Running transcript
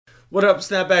What up,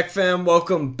 Snapback fam?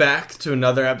 Welcome back to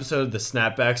another episode of the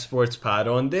Snapback Sports Pod.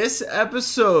 On this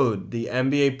episode, the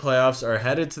NBA playoffs are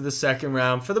headed to the second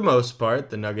round for the most part.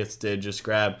 The Nuggets did just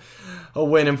grab a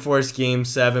win and force Game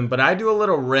 7, but I do a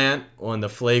little rant on the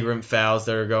flagrant fouls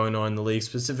that are going on in the league,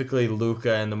 specifically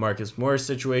Luka and the Marcus Morris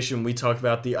situation. We talked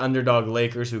about the underdog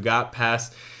Lakers who got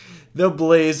past the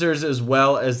Blazers, as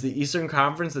well as the Eastern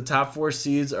Conference. The top 4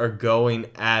 seeds are going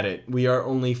at it. We are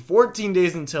only 14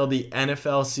 days until the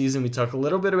NFL season. We talk a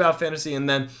little bit about fantasy and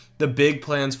then the big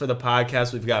plans for the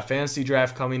podcast. We've got fantasy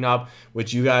draft coming up,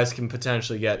 which you guys can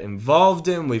potentially get involved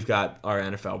in. We've got our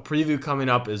NFL preview coming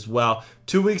up as well.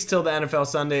 2 weeks till the NFL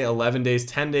Sunday, 11 days,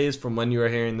 10 days from when you are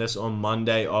hearing this on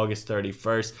Monday, August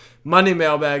 31st. Monday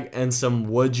mailbag and some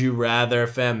Would You Rather,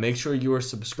 fam. Make sure you are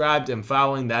subscribed and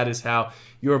following. That is how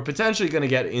you are potentially going to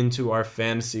get into our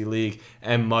fantasy league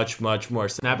and much, much more.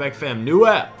 Snapback fam, new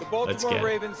app. The Baltimore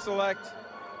Ravens select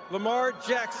Lamar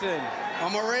Jackson.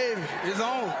 I'm a Raven. It's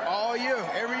on all year,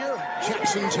 every year.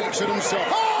 Jackson takes it himself.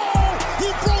 Oh! He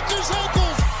broke his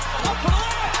ankles!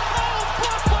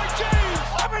 Blocked by James!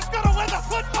 Auburn's gonna win the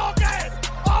football game!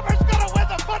 Auburn's gonna win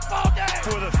the football game!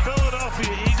 For the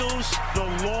Philadelphia Eagles, the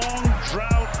long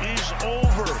drought is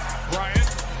over. Bryant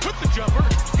with the jumper.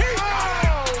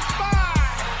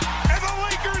 And the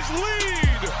Lakers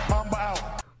lead! Mamba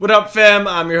out. What up, fam?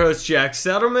 I'm your host, Jack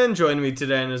Settleman. Joining me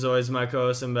today, and as always, my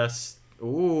co-host and best...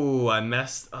 Ooh, I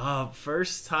messed up.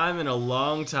 First time in a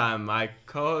long time. My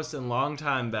co-host and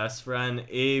longtime best friend,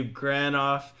 Abe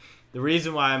Granoff. The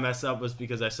reason why I messed up was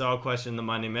because I saw a question in the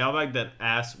Monday mailbag that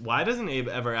asked, why doesn't Abe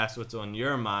ever ask what's on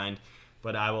your mind?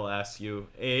 But I will ask you,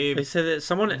 Abe. They said that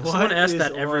someone asks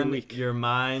that every on week. Your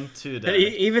mind today.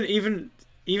 And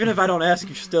even if I don't ask,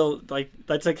 you still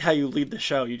that's like how you lead the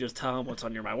show. You just tell them what's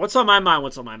on your mind. What's on my mind?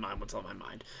 What's on my mind? What's on my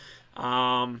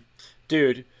mind?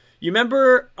 Dude, you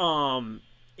remember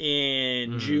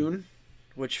in June,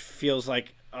 which feels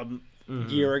like a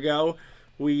year ago,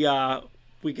 we got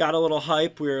a little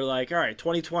hype. We were like, all right,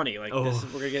 2020,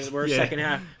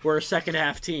 we're a second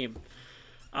half team.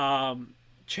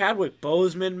 Chadwick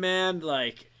Boseman, man,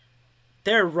 like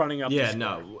they're running up. Yeah, the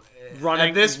no. running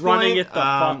At this point, running it the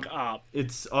fuck up.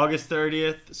 It's August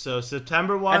 30th, so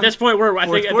September 1. At this point,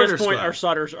 our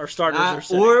starters are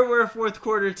sitting. Or we're a fourth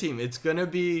quarter team. It's gonna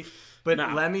be. But No.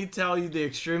 let me tell you the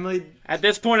extremely. At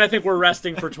this point, I think we're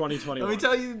resting for 2021. Let me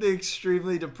tell you the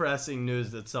extremely depressing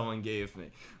news that someone gave me.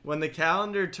 When the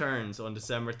calendar turns on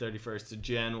December 31st to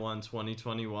Jan 1,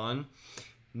 2021,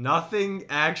 nothing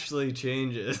actually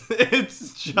changes.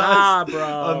 It's just bro.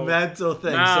 a mental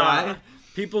thing. Nah.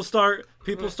 People start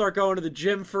going to the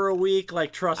gym for a week.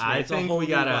 Like, trust me, I it's a think whole we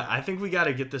new gotta. life. I think we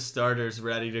gotta get the starters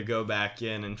ready to go back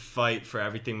in and fight for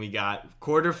everything we got.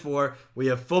 Quarter 4, we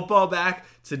have football back.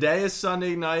 Today is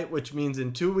Sunday night, which means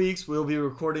in 2 weeks we'll be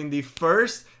recording the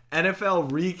first NFL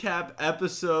recap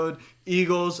episode.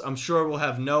 Eagles, I'm sure we'll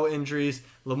have no injuries.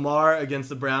 Lamar against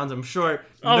the Browns, I'm sure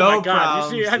Oh no my God!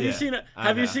 problems. Have you seen it?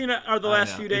 Have you seen it? Are the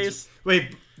last few days?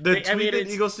 Wait, the tweet that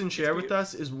it's- Eagleson shared with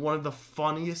us is one of the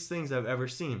funniest things I've ever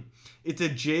seen. It's a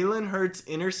Jalen Hurts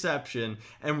interception,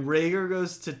 and Rager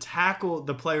goes to tackle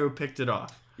the player who picked it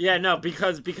off. Yeah, no,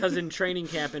 because in training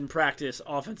camp and practice,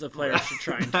 offensive players should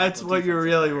try and That's tackle what you're defensive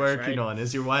really players, working right? on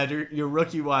is your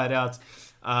rookie wideouts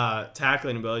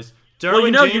tackling abilities. Well, Derwin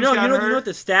you know James got hurt. what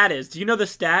the stat is. Do you know the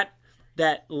stat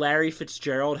that Larry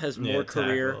Fitzgerald has more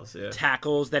career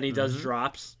tackles, than he does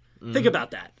drops? Think about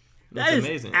that. That's That is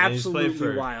amazing. And he's played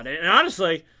absolutely for- wild. And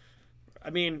honestly, I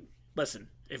mean, listen,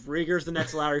 if Rieger's the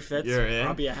next Larry Fitz, You're in.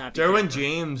 I'll be a happy Derwin camper.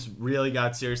 James really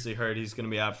got seriously hurt. He's going to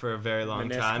be out for a very long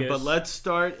time. Meniscus. But let's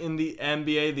start in the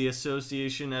NBA, the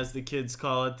association, as the kids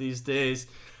call it these days.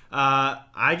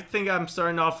 I think I'm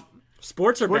starting off.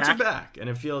 Sports are back, and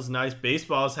it feels nice.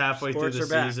 Baseball is halfway Sports through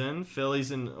the are back. season.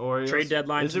 Phillies and Orioles. Trade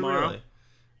deadline is tomorrow. It really?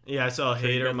 Yeah, I saw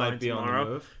Hader might be on the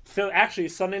move. Actually,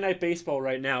 Sunday Night Baseball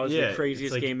right now is the Yeah, craziest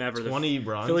it's like game ever. 20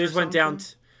 runs Phillies or went down.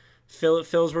 something?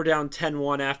 Phils were down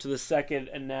 10-1 after the second,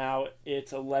 and now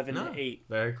it's 11-8.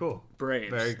 Very cool. Braves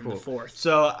Very in cool. the fourth.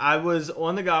 So I was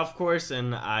on the golf course,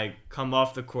 and I come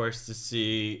off the course to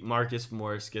see Marcus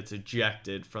Morris gets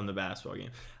ejected from the basketball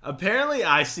game. Apparently,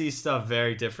 I see stuff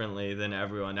very differently than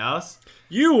everyone else.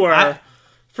 You were,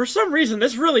 for some reason,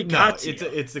 this really No, got to it's you.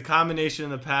 it's a combination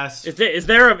of the past. Is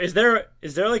there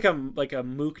like a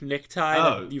mook Nick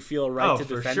tie that you feel a right to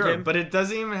for defend sure. him? But it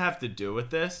doesn't even have to do with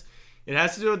this. It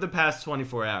has to do with the past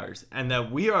 24 hours, and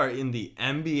that we are in the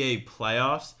NBA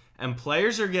playoffs, and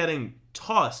players are getting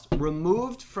tossed,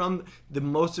 removed from the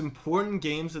most important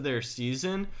games of their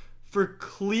season for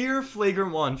clear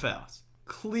flagrant one fouls.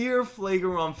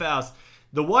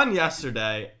 The one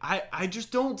yesterday, I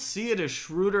just don't see it as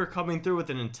Schroeder coming through with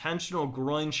an intentional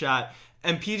groin shot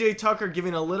and PJ Tucker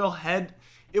giving a little head.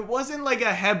 It wasn't like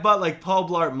a headbutt like Paul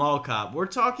Blart Mall Cop. We're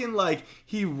talking like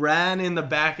he ran in the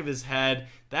back of his head.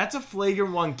 That's a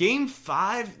flagrant one. Game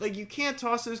 5, like you can't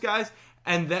toss those guys.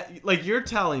 And that, like you're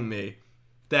telling me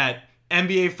that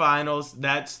NBA Finals,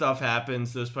 that stuff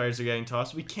happens. Those players are getting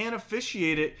tossed. We can't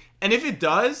officiate it. And if it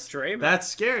does, that's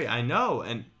scary. I know.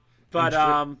 But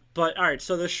all right.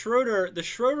 So the Schroeder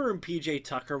and PJ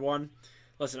Tucker one.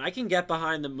 Listen, I can get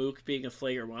behind the Mook being a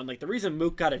flagrant one. Like, the reason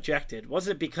Mook got ejected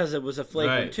wasn't because it was a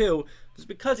flagrant 2. It was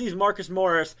because he's Marcus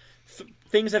Morris.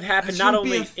 Things have happened not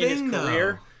only in his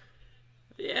career.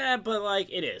 Yeah, but,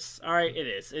 like, it is. All right, it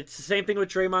is. It's the same thing with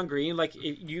Draymond Green. Like,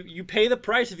 you pay the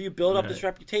price if you build up this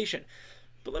reputation.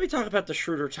 But let me talk about the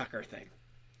Schroeder-Tucker thing.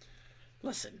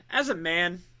 Listen, as a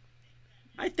man,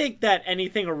 I think that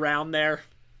anything around there...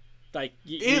 Like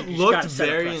it looked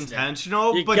very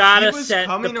intentional, but he was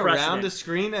coming around the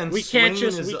screen and swinging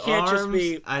his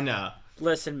arms. I know.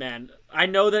 Listen, man, I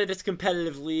know that it's a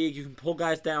competitive league. You can pull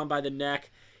guys down by the neck.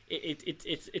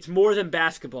 It's more than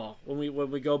basketball when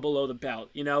we go below the belt.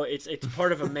 You know, it's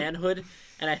part of a manhood,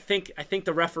 and I think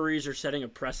the referees are setting a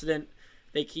precedent.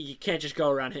 You can't just go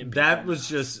around hitting people. That was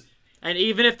just, and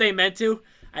even if they meant to.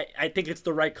 I think it's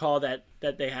the right call that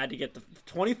they had to get the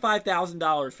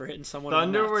 $25,000 for hitting someone.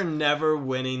 Thunder were never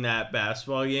winning that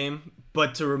basketball game,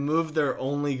 but to remove their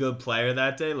only good player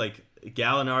that day, like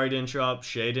Gallinari didn't show up,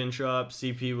 Shea didn't show up,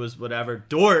 CP was whatever.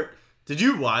 Dort, did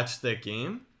you watch that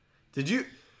game? Did you?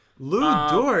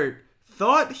 Dort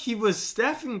thought he was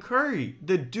Stephen Curry.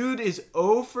 The dude is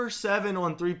 0 for 7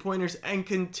 on three-pointers and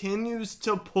continues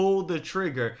to pull the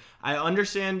trigger. I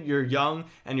understand you're young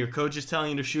and your coach is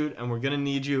telling you to shoot and we're going to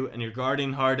need you and you're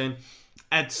guarding Harden.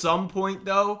 At some point,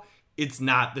 though, it's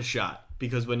not the shot.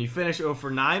 Because when you finish 0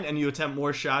 for 9 and you attempt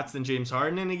more shots than James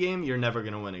Harden in a game, you're never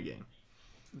going to win a game.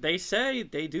 They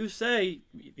do say,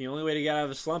 the only way to get out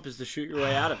of a slump is to shoot your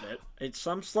way out of it.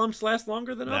 Some slumps last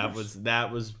longer than others.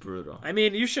 That was brutal. I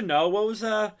mean, you should know. What was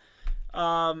the guy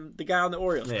on the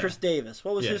Orioles, Chris Davis?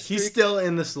 What was his streak? He's still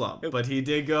in the slump, but he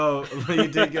did go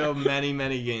many,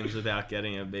 many games without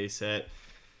getting a base hit.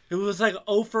 It was like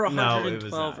 0 for 112. No, it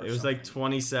was not. It was like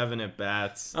 27 at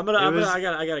bats. I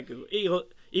gotta Google.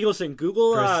 Eagleson,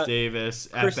 Google Chris Davis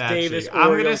at bat.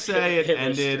 I'm gonna say it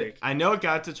ended. I know it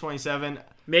got to 27.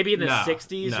 Maybe in the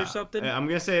 60s or something. I'm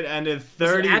gonna say it ended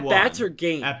 31. At bats or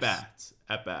games? At bats.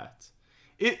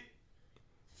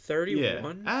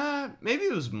 31. Yeah. Maybe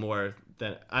it was more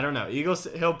than, I don't know. He'll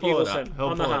pull it up.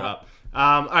 He'll pull it up.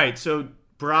 All right. So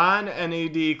Bron and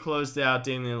AD closed out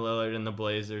Damian Lillard and the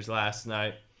Blazers last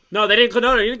night. No, they didn't.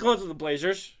 No, they didn't close with the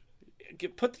Blazers.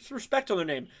 Put some respect on their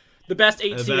name. The best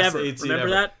 8 seed ever.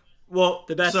 Remember that? Well,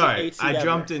 the best sorry, 8 seed I ever.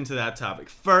 jumped into that topic.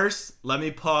 First, let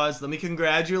me pause. Let me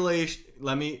congratulate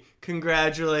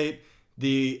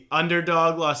the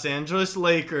underdog Los Angeles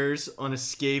Lakers on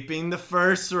escaping the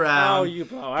first round. Oh, you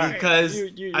blow. All because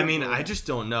right. I just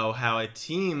don't know how a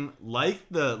team like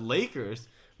the Lakers.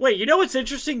 Wait, you know what's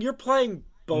interesting? You're playing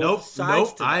both sides.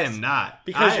 Nope, I am not.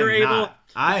 Because you're able.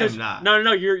 I am not.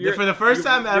 No. You're for the first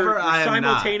time ever. I am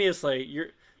not.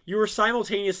 You were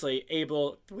simultaneously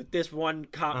able, with this one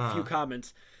few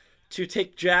comments, to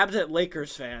take jabs at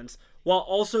Lakers fans while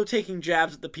also taking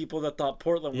jabs at the people that thought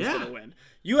Portland was going to win.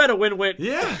 You had a win-win.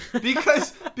 Yeah,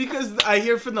 because I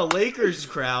hear from the Lakers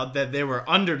crowd that they were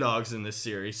underdogs in this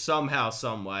series somehow,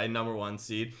 some way, number 1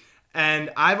 seed.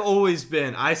 And I've always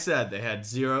been, I said they had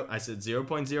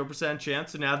 0.0%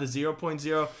 chance, so now the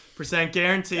 0.0%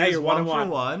 guarantee is 1 for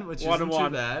 1, which isn't too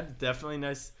bad. Definitely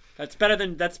nice. That's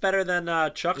better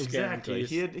than Chuck's guarantees.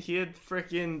 He had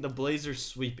freaking the Blazers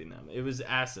sweeping them. It was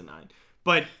asinine.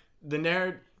 But the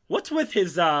narrative. What's with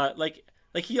his like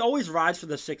he always rides for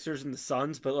the Sixers and the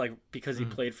Suns, but like because he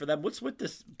played for them. What's with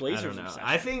this Blazers obsession?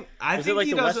 I think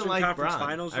he doesn't like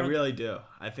Bron. I really do.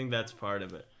 I think that's part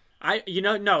of it.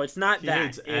 No, it's not that. He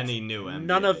hates any new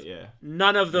NBA.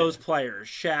 None of those players.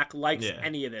 Shaq likes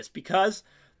any of this because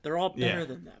they're all better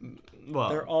than them. Well,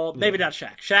 they're all maybe not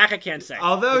Shaq. Shaq, I can't say.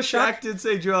 Although Shaq did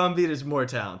say Joel Embiid is more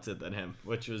talented than him,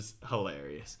 which was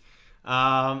hilarious.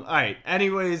 All right.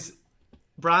 Anyways,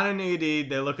 Bron and AD,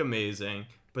 they look amazing,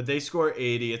 but they score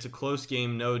 80. It's a close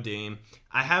game, no Dame.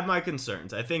 I have my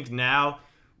concerns. I think now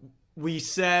we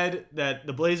said that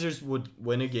the Blazers would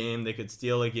win a game. They could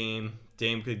steal a game.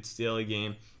 Dame could steal a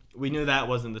game. We knew that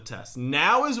wasn't the test.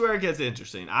 Now is where it gets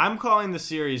interesting. I'm calling the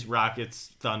series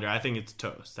Rockets-Thunder. I think it's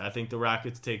toast. I think the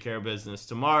Rockets take care of business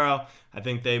tomorrow. I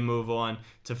think they move on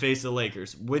to face the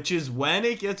Lakers, which is when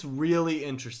it gets really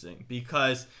interesting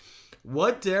because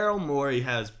what Daryl Morey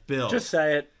has built. Just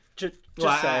say it.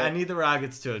 Just I need the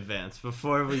Rockets to advance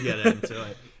before we get into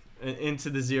it, into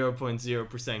the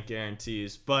 0.0%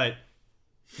 guarantees. But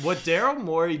what Daryl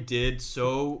Morey did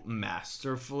so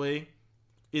masterfully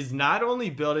is not only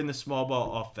building the small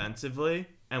ball offensively,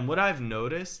 and what I've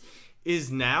noticed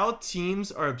is now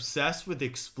teams are obsessed with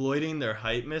exploiting their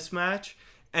height mismatch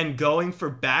and going for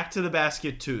back to the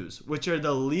basket twos, which are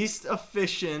the least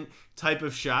efficient type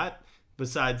of shot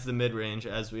besides the mid-range,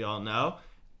 as we all know.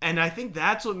 And I think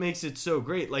that's what makes it so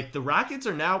great. Like, the Rockets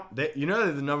are now, they're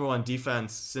the number one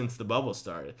defense since the bubble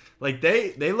started. Like,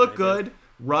 they look good.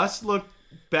 Russ looked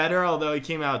better, although he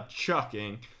came out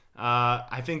chucking.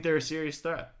 I think they're a serious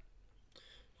threat.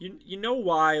 You know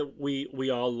why we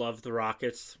all love the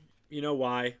Rockets? You know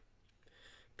why?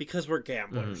 Because we're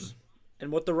gamblers.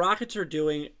 And what the Rockets are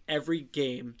doing every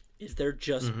game is they're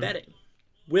just betting.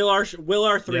 Will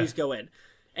our threes go in?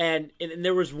 And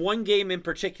there was one game in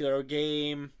particular,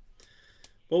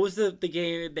 what was the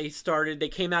game they started? They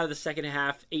came out of the second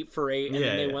half 8 for 8, and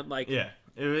then they went like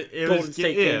Golden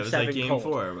State game 7 like game cold.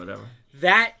 4 or whatever.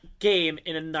 That game,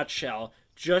 in a nutshell,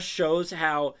 just shows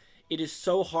how it is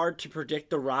so hard to predict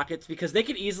the Rockets because they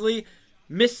could easily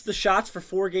miss the shots for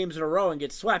 4 games in a row and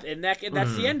get swept, and that's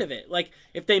the end of it. Like,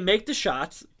 if they make the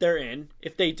shots, they're in.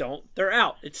 If they don't, they're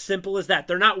out. It's simple as that.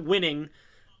 They're not winning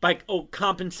by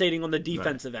compensating on the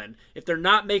defensive end. If they're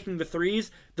not making the threes,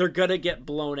 they're going to get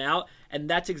blown out, and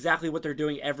that's exactly what they're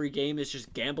doing every game is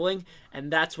just gambling,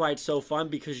 and that's why it's so fun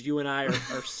because you and I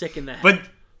are sick in the head. But,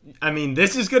 I mean,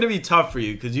 this is going to be tough for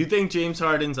you because you think James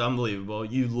Harden's unbelievable.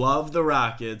 You love the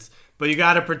Rockets, but you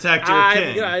got to protect your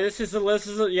king. This is a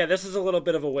little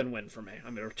bit of a win-win for me.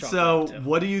 So,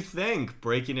 what do you think,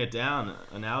 breaking it down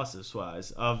analysis-wise,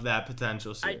 of that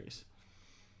potential series?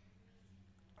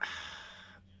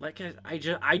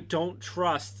 I don't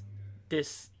trust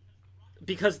this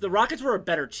because the Rockets were a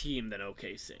better team than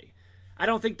OKC. I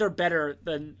don't think they're better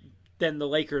than the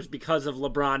Lakers because of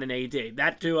LeBron and AD.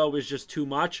 That duo was just too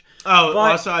much.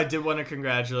 Also, I did want to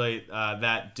congratulate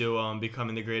that duo on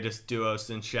becoming the greatest duo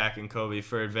since Shaq and Kobe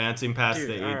for advancing past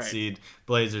the 8th seed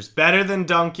Blazers. Better than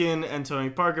Duncan and Tony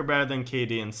Parker, better than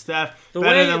KD and Steph,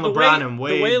 better than LeBron and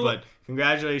Wade, but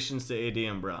congratulations to AD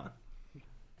and Bron.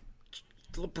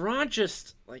 LeBron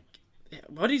just, like,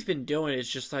 what he's been doing is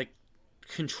just, like,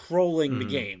 controlling the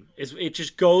game. It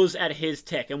just goes at his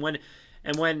tick. And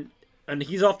when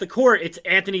he's off the court, it's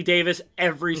Anthony Davis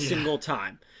every single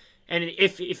time. And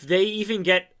if they even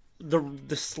get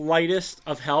the slightest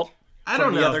of help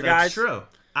from the other guys, true.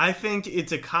 I think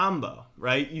it's a combo,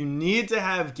 right? You need to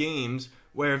have games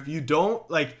where if you don't,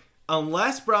 like,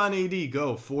 unless Bron AD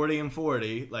go 40 and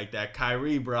 40, like that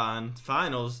Kyrie Bron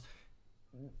finals,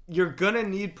 you're going to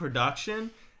need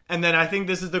production. And then I think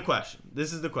this is the question.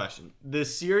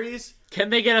 This series... Can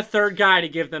they get a third guy to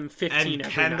give them 15 every night?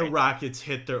 And can the Rockets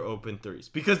hit their open threes?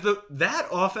 Because that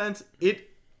offense,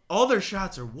 all their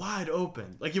shots are wide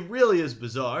open. Like, it really is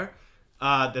bizarre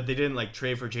that they didn't, like,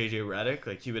 trade for J.J. Redick.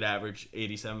 Like, he would average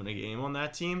 87 a game on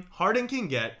that team. Harden can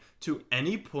get to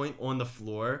any point on the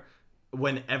floor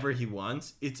whenever he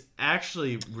wants. It's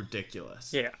actually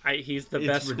ridiculous. Yeah, he's the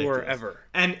best scorer ever.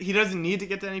 And he doesn't need to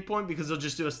get to any point because he'll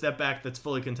just do a step back that's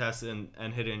fully contested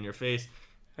and hit it in your face.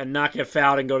 And not get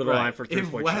fouled and go to the line for 3-point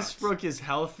shots. If Westbrook is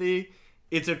healthy,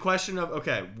 it's a question of,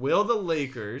 okay, will the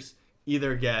Lakers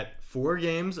either get 4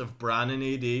 games of Bron and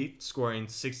AD scoring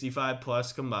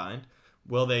 65-plus combined?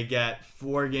 Will they get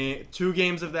 2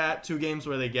 games of that, 2 games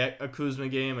where they get a Kuzma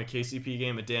game, a KCP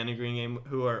game, a Danny Green game,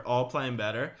 who are all playing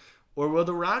better? Or will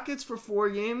the Rockets for 4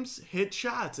 games hit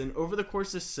shots? And over the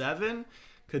course of 7,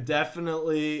 could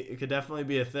definitely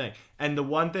be a thing. And the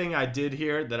one thing I did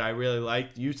hear that I really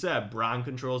liked, you said Bron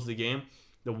controls the game.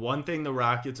 The one thing the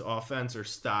Rockets offense or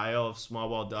style of small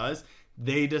ball does,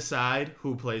 they decide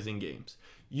who plays in games.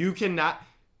 You cannot...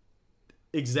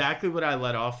 Exactly what I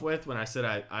led off with when I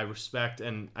said I respect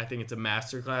and I think it's a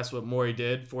masterclass what Morey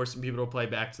did, forcing people to play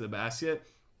back to the basket.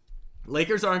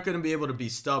 Lakers aren't going to be able to be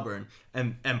stubborn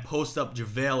and post up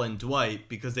JaVale and Dwight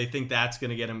because they think that's going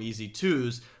to get them easy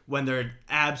twos when they're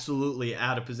absolutely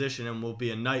out of position and will be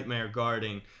a nightmare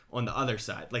guarding on the other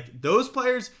side. Like, those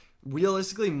players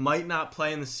realistically might not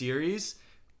play in the series,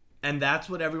 and that's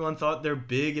what everyone thought their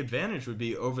big advantage would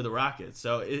be over the Rockets.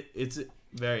 So it's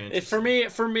very interesting.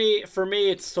 For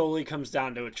me, it solely comes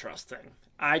down to a trust thing.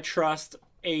 I trust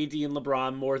AD and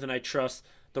LeBron more than I trust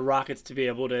the Rockets to be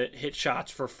able to hit shots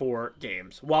for 4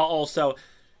 games. While also,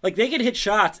 like, they can hit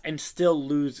shots and still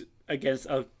lose against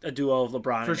a duo of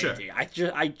LeBron and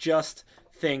AD. I just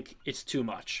think it's too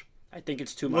much. I think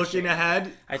it's too much. Looking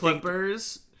ahead,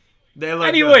 Clippers, they look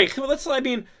anyway, good.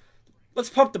 Let's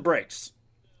pump the brakes.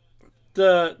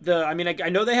 I mean, I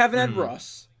know they haven't had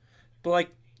Russ, but like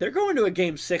they're going to a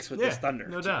game 6 with this Thunder.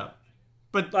 No doubt.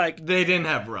 But like they didn't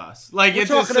have Russ. Like we're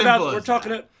it's as talking simple about as we're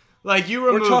talking that. about. Like you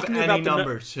remove talking any about the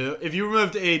number two. If you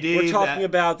removed AD, We're talking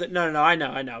about that. No, I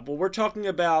know. But we're talking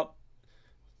about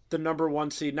the number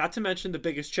 1 seed, not to mention the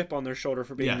biggest chip on their shoulder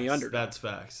for being the underdog. That's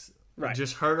facts. Right.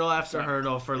 Just hurdle after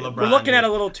hurdle for LeBron. We're looking at a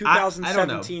little I don't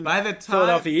know. 2017 By the time,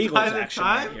 Philadelphia Eagles by the action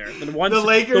time right here. the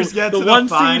Lakers get to the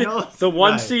finals. The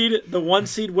one right. seed, the 1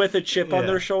 seed with a chip on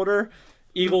their shoulder.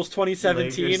 Eagles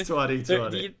 2017. Lakers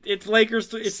 2020. It's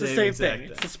Lakers. It's the same thing.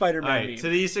 It's the Spider-Man All right, meme. to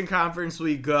the Eastern Conference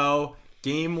we go.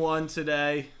 Game 1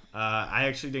 today. I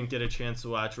actually didn't get a chance to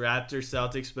watch Raptors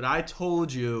Celtics, but I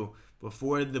told you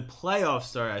before the playoffs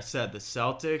started, I said the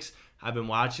Celtics, I've been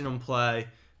watching them play.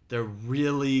 They're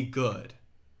really good.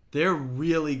 They're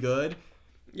really good.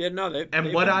 Yeah, no, but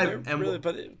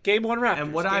game 1 Raptors.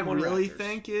 And what I really Raptors.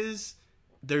 think is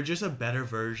they're just a better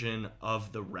version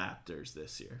of the Raptors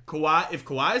this year. If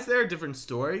Kawhi's there, different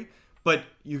story. But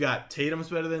you got Tatum's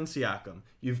better than Siakam.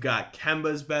 You've got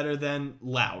Kemba's better than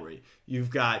Lowry. You've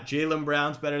got Jaylen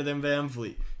Brown's better than Van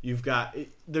Vliet.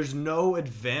 There's no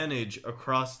advantage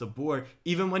across the board.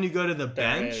 Even when you go to the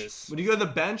bench. When you go to the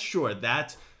bench, sure,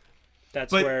 that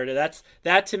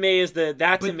to me is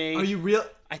to me. Are you real?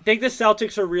 I think the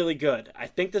Celtics are really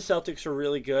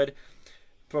good.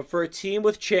 But for a team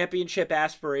with championship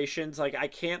aspirations, like I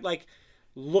can't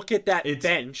look at that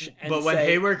bench and but when say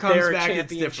Hayward comes they're a back, it's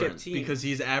championship different team. because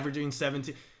he's averaging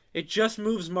 17. It just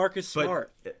moves Marcus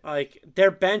Smart. Like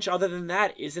their bench, other than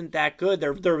that, isn't that good.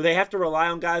 They have to rely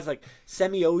on guys like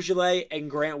Semi Ojeleye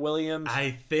and Grant Williams.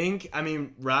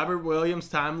 Robert Williams,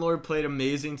 Time Lord, played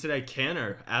amazing today.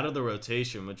 Canner out of the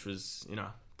rotation, which was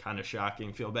kind of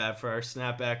shocking. Feel bad for our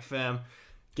Snapback fam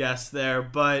guests there,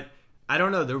 but I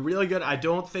don't know. They're really good. I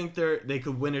don't think they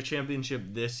could win a championship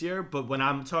this year, but when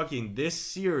I'm talking this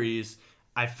series,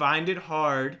 I find it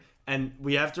hard. And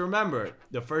we have to remember,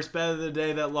 the first bet of the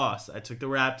day that lost, I took the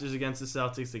Raptors against the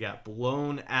Celtics. They got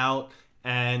blown out,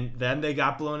 and then they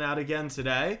got blown out again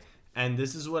today. And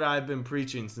this is what I've been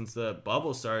preaching since the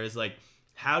bubble started, is like,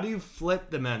 how do you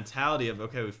flip the mentality of,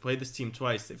 okay, we've played this team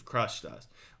twice, they've crushed us.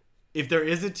 If there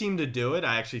is a team to do it,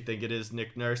 I actually think it is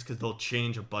Nick Nurse, because they'll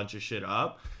change a bunch of shit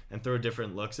up and throw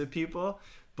different looks at people.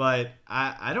 But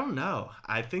I don't know.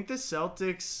 I think the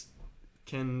Celtics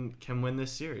can win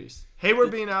this series.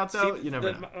 Hayward being out, though, you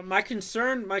never know. My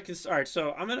concern, all right,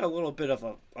 so I'm in a little bit of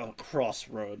a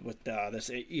crossroad with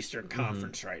this Eastern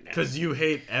Conference right now. Because you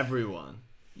hate everyone.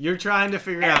 You're trying to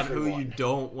figure out who you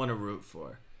don't want to root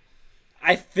for.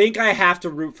 I think I have to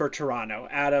root for Toronto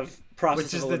out of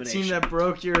process of elimination. Which is the team that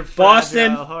broke your Boston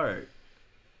fragile heart.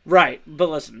 Right, but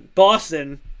listen,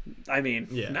 Boston,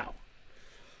 no.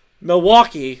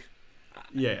 Milwaukee,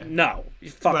 no.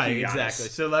 Fuck right, you, exactly.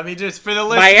 So let me just, for the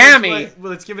listeners, Miami.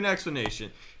 Let's give an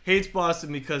explanation. Hates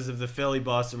Boston because of the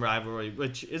Philly-Boston rivalry,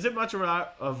 which isn't much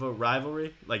of a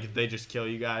rivalry. Like, if they just kill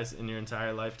you guys in your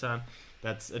entire lifetime,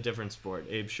 that's a different sport.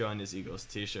 Abe's showing his Eagles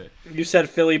t-shirt. You said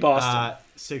Philly-Boston.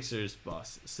 Sixers,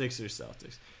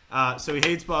 Celtics. So he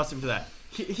hates Boston for that.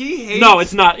 He hates. No,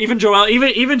 it's not. Even Joel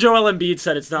Embiid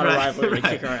said it's not a rivalry. They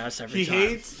kick our ass every time. He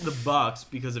hates the Bucks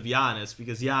because of Giannis,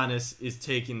 because Giannis is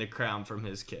taking the crown from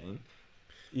his king.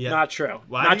 Yeah. Not true.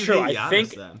 Why not do you true. hate Giannis, I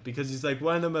think then? Because he's like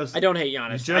one of the most. I don't hate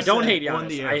Giannis. I don't hate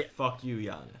Giannis. Fuck you,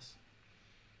 Giannis.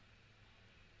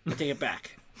 I take it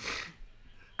back.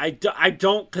 I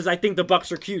don't, because I think the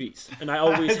Bucks are cuties, and I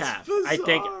always have. Bizarre. I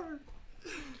think.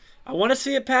 I want to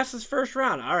see it past this first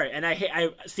round. All right, and I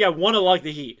want to like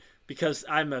the Heat because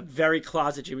I'm a very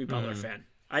closet Jimmy Butler fan.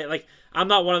 I'm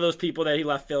not one of those people that he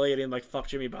left Philly and he fuck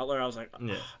Jimmy Butler. I was like,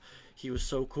 he was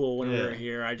so cool when we were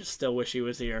here. I just still wish he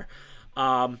was here.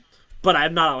 But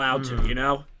I'm not allowed to, you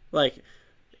know?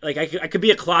 I could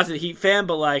be a closet Heat fan,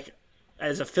 but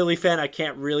as a Philly fan, I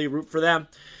can't really root for them.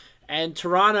 And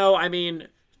Toronto,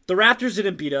 the Raptors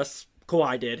didn't beat us.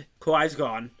 Kawhi did. Kawhi's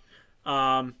gone.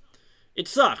 It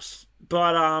sucks,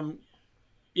 but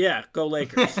go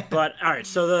Lakers. But all right,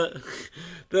 so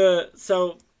the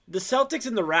Celtics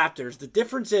and the Raptors, the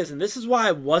difference is, and this is why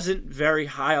I wasn't very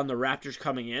high on the Raptors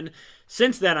coming in.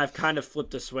 Since then, I've kind of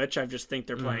flipped a switch. I just think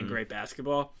they're playing great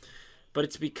basketball, but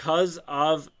it's because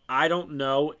of I don't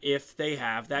know if they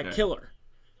have that killer.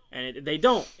 And they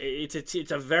don't.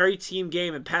 It's a very team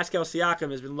game, and Pascal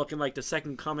Siakam has been looking like the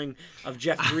second coming of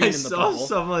Jeff Green in the bubble. I saw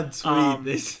someone tweet.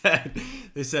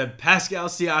 They said Pascal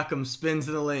Siakam spins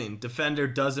in the lane. Defender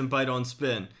doesn't bite on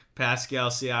spin. Pascal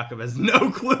Siakam has no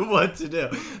clue what to do.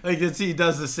 He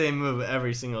does the same move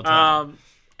every single time.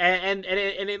 And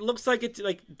it looks like it's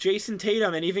like Jason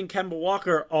Tatum and even Kemba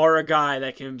Walker are a guy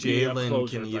that can be a closer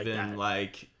Jalen can even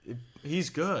He's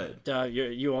good.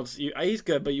 You won't. He's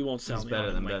good, but you won't sell He's me better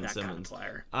on than like Ben that Simmons.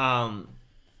 kind of player.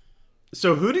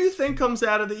 So who do you think comes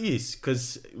out of the East?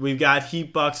 Because we've got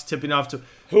Heat Bucks tipping off to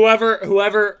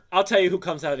Whoever. I'll tell you who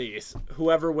comes out of the East.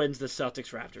 Whoever wins the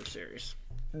Celtics Raptors series.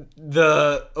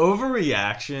 the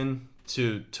overreaction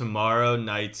to tomorrow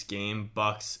night's game,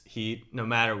 Bucks Heat. No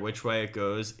matter which way it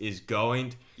goes, is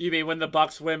going. You mean when the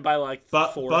Bucks win by like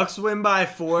 4? Bucks win by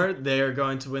 4. They are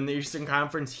going to win the Eastern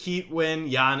Conference. Heat win.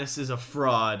 Giannis is a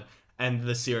fraud, and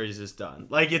the series is done.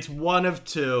 Like, it's one of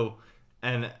two,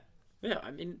 and yeah,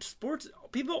 I mean, sports.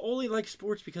 People only like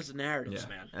sports because of narratives,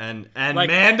 man. And like,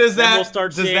 man, does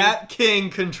that king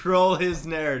control his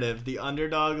narrative? The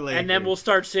underdog Lakers. And then we'll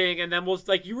start seeing, and then we'll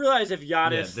like you realize if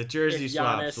Giannis, the jersey if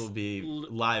swaps will be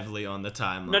lively on the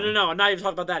timeline. No, I'm not even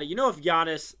talking about that. You know, if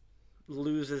Giannis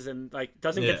loses and like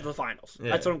doesn't get to the finals,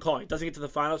 that's what I'm calling it. Doesn't get to the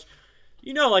finals.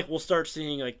 You know, like we'll start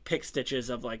seeing like pick stitches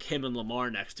of like him and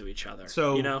Lamar next to each other.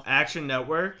 So you know, Action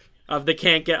Network. Of the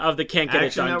can't get it done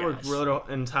Action Network guys. wrote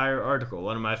an entire article.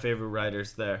 One of my favorite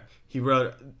writers there. He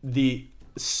wrote the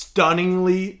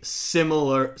stunningly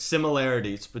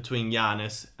similarities between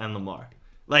Giannis and Lamar.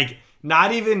 Like,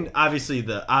 not even obviously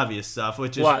the obvious stuff,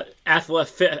 which is what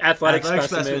athletic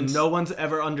specimens. No one's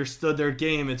ever understood their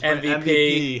game. It's been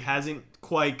MVP. Hasn't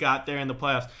quite got there in the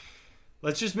playoffs.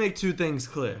 Let's just make two things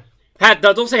clear.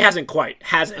 Don't say hasn't quite.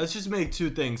 Hasn't. Let's just make two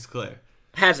things clear.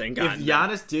 Hasn't gotten. If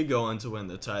Giannis did go on to win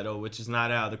the title, which is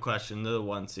not out of the question, they're the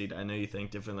 1 seed. I know you think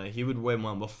differently. He would win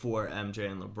one before MJ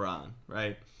and LeBron,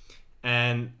 right?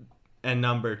 And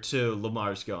number 2,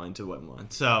 Lamar's going to win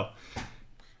one. So,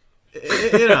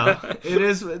 it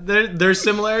is. There's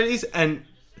similarities, and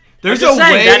there's a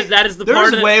way. That is the there's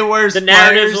part of way worse the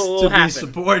narratives players will to happen. be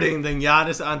supporting than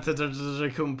Giannis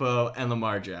Antetokounmpo and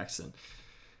Lamar Jackson.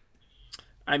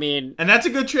 I mean, and that's a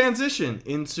good transition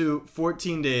into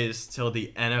 14 days till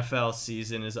the NFL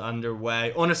season is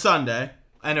underway on a Sunday.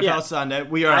 Sunday.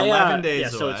 We are 11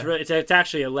 days away. So it's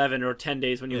actually 11 or 10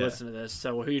 days when you listen to this.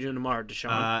 So who are you doing tomorrow,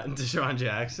 Deshaun? Deshaun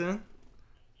Jackson.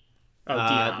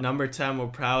 Oh, number 10 will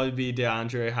probably be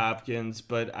DeAndre Hopkins,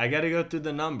 but I got to go through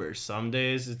the numbers. Some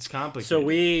days it's complicated.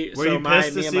 Were you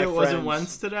pissed to see it wasn't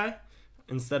Wentz today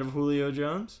instead of Julio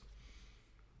Jones?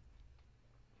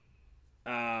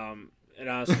 And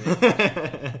honestly,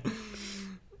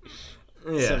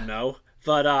 so no.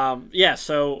 But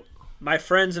so my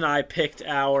friends and I picked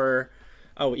our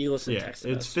Elis in Texas.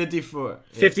 It's 54.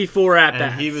 54 at bats.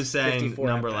 And he was saying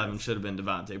number 11 should have been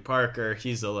Devontae Parker.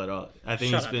 He's a little. I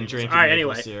think he's been drinking. All right,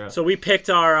 maple anyway. syrup. So we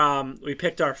picked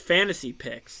our fantasy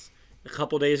picks a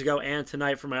couple days ago and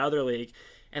tonight for my other league,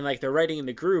 and like they're writing in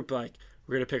the group like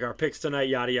we're gonna pick our picks tonight,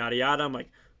 yada yada yada. I'm like,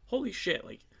 holy shit,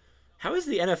 like. How is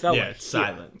the NFL it's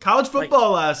silent. College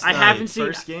football last night. I haven't seen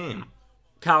first game.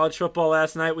 College football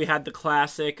last night. We had the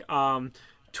classic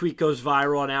tweet goes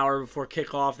viral an hour before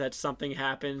kickoff that something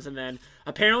happens, and then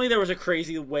apparently there was a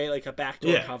crazy way, like a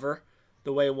backdoor cover,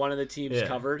 the way one of the teams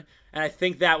covered, and I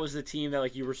think that was the team that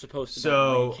like you were supposed to.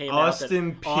 So came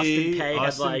Austin P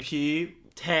had like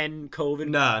 10 COVID.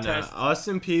 No.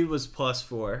 Austin P was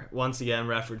 +4. Once again,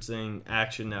 referencing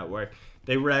Action Network.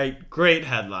 They write great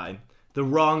headline. The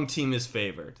wrong team is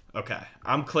favored. Okay,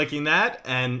 I'm clicking that,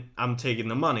 and I'm taking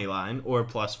the money line, or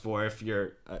 +4 if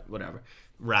you're,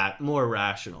 more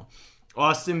rational.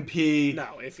 Austin P.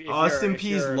 No, if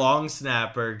P's long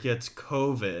snapper gets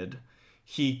COVID.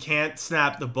 He can't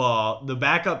snap the ball. The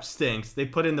backup stinks. They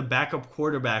put in the backup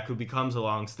quarterback who becomes a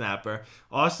long snapper.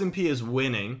 Austin P is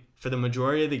winning for the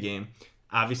majority of the game,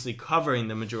 obviously covering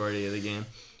the majority of the game,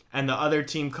 and the other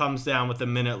team comes down with a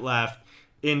minute left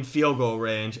in field goal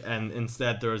range, and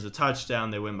instead throws a touchdown.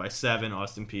 They win by 7.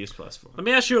 Austin P is +4. Let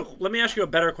me ask you a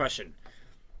better question.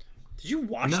 Did you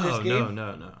watch this game?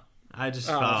 No. I just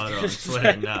followed on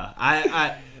Twitter. No,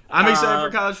 I'm excited for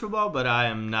college football, but I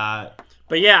am not.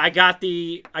 But yeah, I got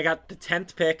the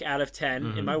 10th pick out of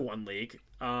 10 in my one league.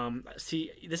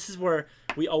 See, this is where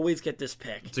we always get this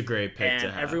pick. It's a great pick to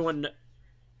have.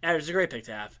 It's a great pick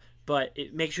to have, but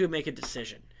it makes you make a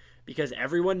decision. Because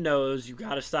everyone knows you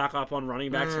got to stock up on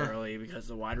running backs early because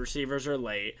the wide receivers are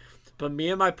late. But me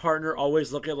and my partner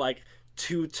always look at like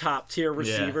 2 top tier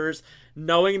receivers,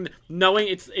 knowing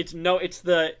it's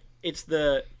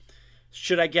the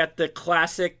should I get the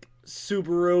classic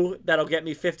Subaru that'll get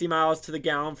me 50 miles to the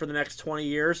gallon for the next 20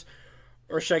 years,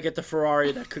 or should I get the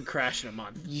Ferrari that could crash in a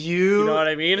month? You know what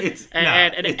I mean? It's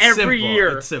every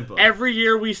year, it's simple. Every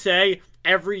year we say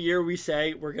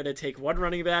we're going to take one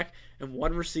running back and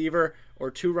one receiver or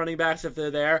 2 running backs if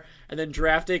they're there, and then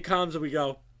draft day comes and we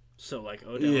go, so like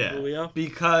Odell and Julio?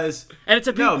 And it's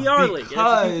a PPR league.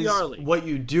 Because what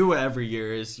you do every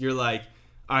year is you're like,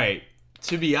 all right,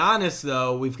 To be honest,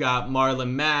 though, we've got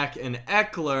Marlon Mack and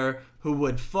Eckler who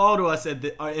would fall to us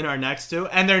in our next two,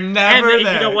 and they're never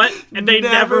there. You know what? And they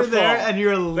never fall. And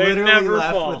you're literally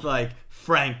left with like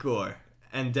Frank Gore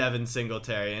and Devin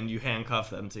Singletary, and you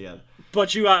handcuff them together.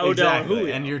 But you got Odell and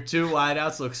Julio. And your two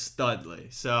wideouts look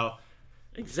studly. So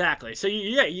exactly. So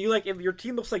you like if your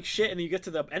team looks like shit, and then you get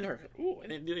to the end, ooh,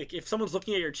 and then, like, if someone's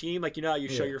looking at your team, like how you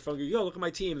show your phone, you go look at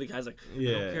my team. The guy's like, I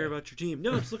don't care about your team.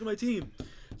 No, just look at my team.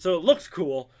 So it looks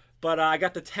cool. But I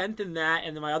got the 10th in that,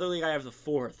 and then my other league I have the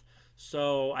 4th.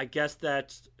 So I guess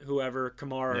that's whoever,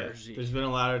 Kamara or Zeke. There's been a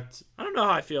lot of... I don't know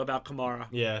how I feel about Kamara.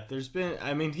 Yeah, there's been...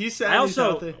 I mean, he said he's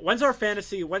also... When's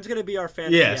going to be our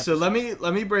fantasy Yeah, episode? so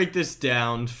let me break this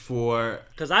down for...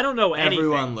 Because I don't know anything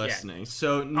everyone listening. Yet.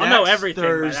 So I'll know next everything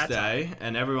Thursday,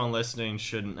 and everyone listening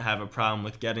shouldn't have a problem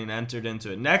with getting entered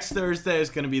into it. Next Thursday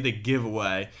is going to be the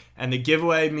giveaway. And the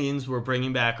giveaway means we're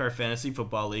bringing back our fantasy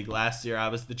football league. Last year, I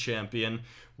was the champion.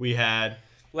 We had...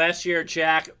 Last year,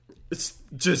 Jack...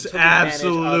 just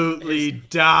absolutely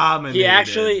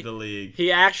dominated the league. He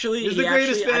was the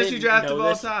greatest fantasy draft of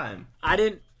all time. I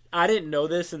didn't know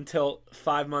this until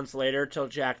 5 months later, till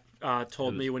Jack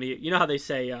told me when you know how they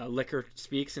say liquor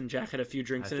speaks, and Jack had a few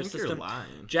drinks in his system. You're lying.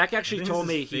 Jack actually told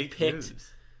me he picked.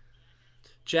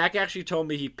 Jack actually told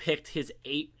me he picked his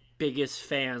 8 biggest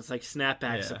fans, like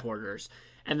snapback supporters,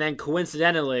 and then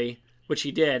coincidentally, which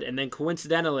he did,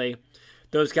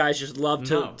 those guys just love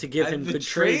to give him good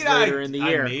trades later in the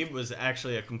year. I made was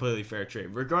actually a completely fair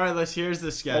trade. Regardless, here's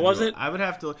the schedule. Was it? I would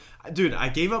have to... Dude, I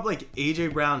gave up like A.J.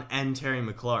 Brown and Terry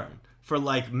McLaurin for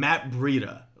like Matt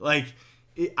Breida. Like,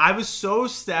 I was so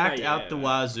stacked out the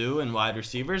wazoo in wide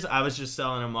receivers, I was just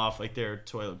selling them off like they're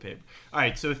toilet paper. All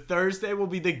right, so Thursday will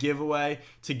be the giveaway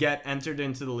to get entered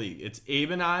into the league. It's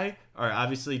Abe and I are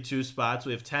obviously 2 spots.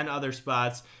 We have 10 other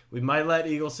spots. We might let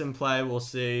Eagleson play. We'll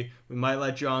see. We might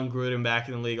let John Gruden back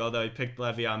in the league, although he picked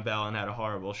Le'Veon Bell and had a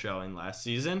horrible showing last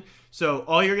season. So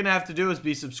all you're going to have to do is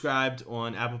be subscribed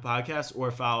on Apple Podcasts or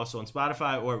follow us on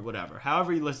Spotify or whatever.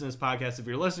 However you listen to this podcast, if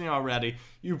you're listening already,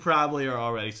 you probably are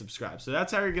already subscribed. So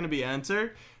that's how you're going to be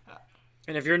entered.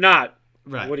 And if you're not,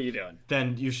 right, what are you doing?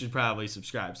 Then you should probably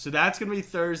subscribe. So that's going to be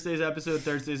Thursday's episode.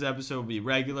 Thursday's episode will be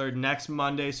regular. Next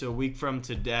Monday, so a week from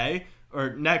today,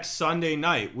 or next Sunday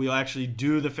night, we'll actually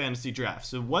do the fantasy draft.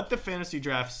 So what the fantasy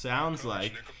draft sounds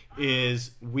like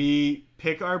is we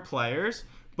pick our players,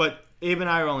 but Abe and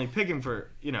I are only picking for,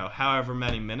 however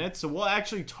many minutes. So we'll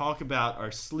actually talk about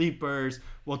our sleepers.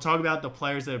 We'll talk about the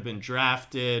players that have been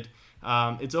drafted.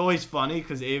 It's always funny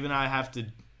because Abe and I have to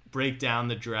break down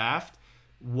the draft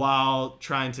while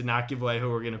trying to not give away who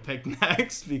we're going to pick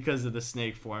next because of the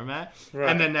snake format. Right.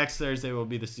 And then next Thursday will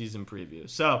be the season preview.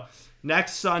 So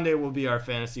next Sunday will be our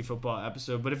fantasy football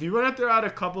episode. But if you want to throw out a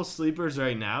couple sleepers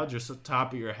right now, just the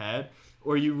top of your head,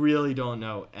 or you really don't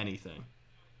know anything.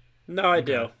 No, I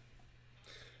do.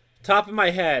 Top of my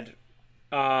head,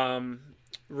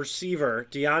 receiver,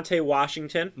 Deontay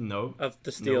Washington. Nope. Of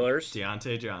the Steelers. Nope.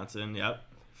 Deontay Johnson, yep.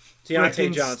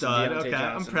 Deontay Johnson. Stud. Deontay okay,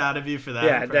 Johnson. I'm proud of you for that.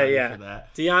 Yeah,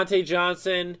 Deontay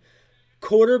Johnson.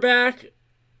 Quarterback,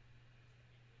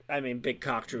 big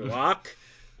cock Drew Lock.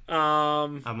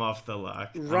 I'm off the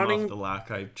lock. I'm off the lock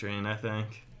hype train, I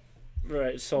think.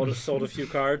 Right, sold a few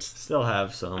cards. Still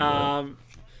have some.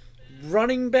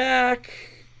 Running back.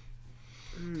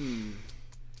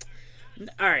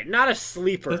 All right, not a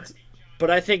sleeper. But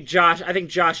I think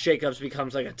Josh Jacobs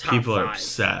becomes like a top 5. People are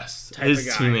obsessed.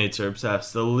 His teammates are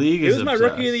obsessed. The league is obsessed. He was my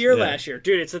rookie of the year last year.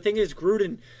 Dude, the thing is,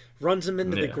 Gruden runs him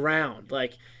into the ground.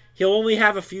 Like, he'll only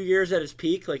have a few years at his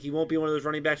peak. Like, he won't be one of those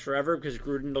running backs forever because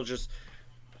Gruden will just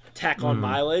tack on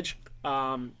mileage.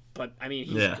 But, he's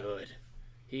good.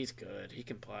 He's good. He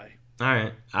can play. All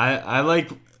right. I like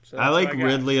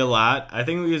Ridley a lot. I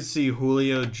think we could see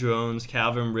Julio Jones,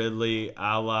 Calvin Ridley,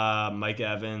 a la Mike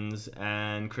Evans,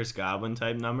 and Chris Godwin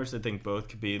type numbers. I think both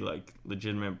could be like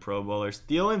legitimate Pro Bowlers.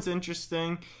 Thielen's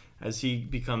interesting as he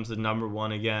becomes the number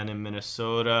 1 again in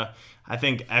Minnesota. I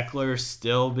think Eckler's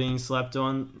still being slept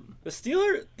on. The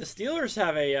Steelers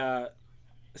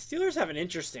have an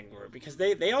interesting group because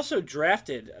they also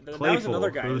drafted Claypool, that was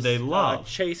another guy who they love.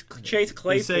 Chase Claypool.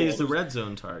 They say he's the red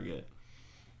zone target.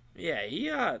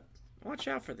 Yeah, watch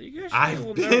out for that. You guys.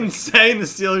 I've been saying the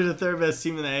Steelers are the 3rd best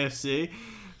team in the AFC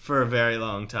for a very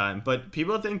long time, but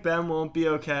people think Ben won't be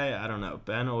okay. I don't know.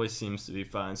 Ben always seems to be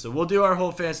fine. So we'll do our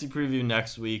whole fantasy preview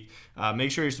next week.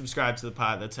 Make sure you subscribe to the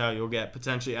pod. That's how you'll get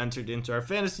potentially entered into our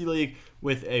fantasy league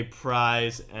with a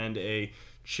prize and a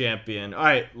champion. All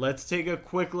right, let's take a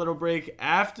quick little break.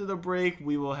 After the break,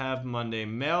 we will have Monday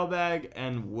Mailbag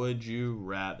and Would You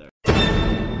Rather.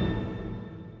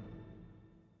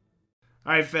 All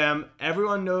All right, fam.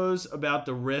 Everyone knows about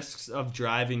the risks of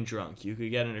driving drunk. You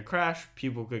could get in a crash,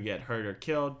 people could get hurt or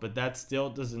killed, but that still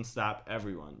doesn't stop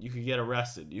everyone. You could get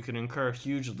arrested, you could incur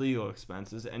huge legal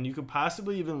expenses, and you could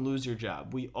possibly even lose your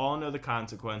job. We all know the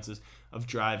consequences of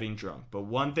driving drunk, but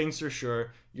one thing's for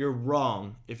sure, you're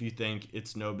wrong if you think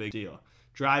it's no big deal.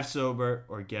 Drive sober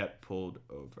or get pulled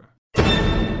over.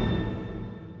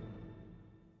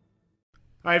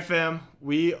 All right, fam,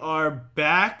 we are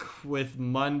back with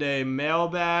Monday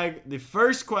Mailbag. The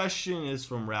first question is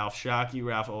from Ralph Shockey.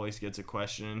 Ralph always gets a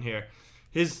question in here.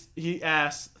 He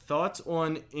asks, thoughts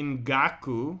on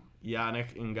Yannick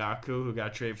Ngakoue, who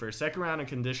got traded for a second round and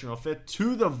conditional fifth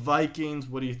to the Vikings.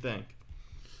 What do you think?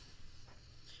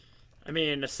 I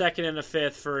mean, a second and a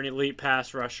fifth for an elite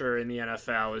pass rusher in the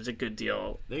NFL is a good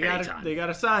deal. They got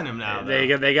to sign him now. They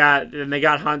got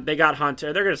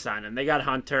Hunter. They're going to sign him. They got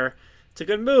Hunter. It's a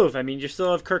good move. I mean, you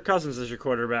still have Kirk Cousins as your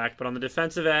quarterback, but on the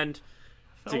defensive end,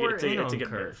 it's a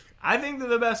good move. I think they're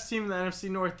the best team in the NFC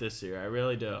North this year. I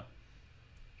really do.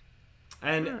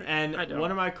 And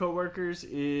one of my coworkers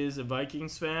is a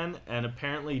Vikings fan, and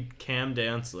apparently Cam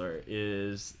Dantzler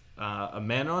is a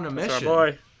man on a mission. That's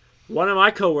our boy. One of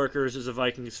my coworkers is a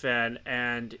Vikings fan,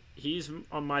 and he's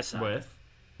on my side.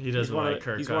 He doesn't like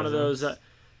Kirk Cousins.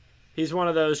 He's one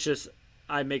of those just.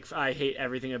 I hate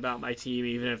everything about my team,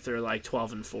 even if they're like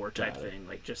 12-4 type thing.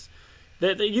 Like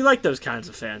you like those kinds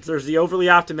of fans. There's the overly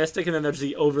optimistic, and then there's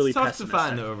the overly pessimistic. It's tough to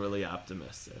find the overly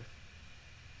optimistic.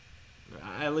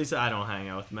 At least I don't hang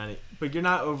out with many. But you're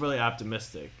not overly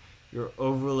optimistic. You're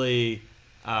overly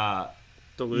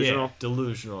delusional. Yeah,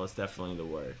 delusional is definitely the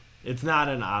word. It's not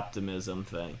an optimism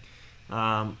thing.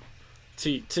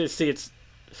 It's.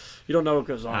 You don't know what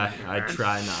goes on. I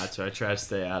try not to. I try to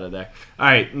stay out of there. All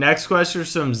right, next question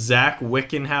is from Zach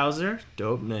Wickenhauser.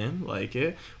 Dope name, like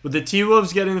it. With the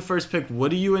T-Wolves getting the first pick,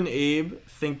 what do you and Abe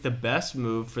think the best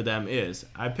move for them is?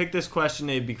 I picked this question,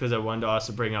 Abe, because I wanted to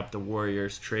also bring up the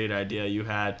Warriors trade idea you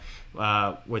had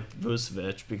with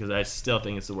Vucevic, because I still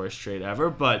think it's the worst trade ever.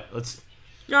 But let's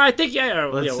start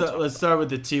with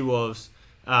the T-Wolves.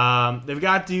 They've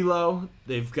got D'Lo,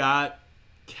 they've got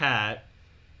Cat.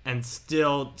 And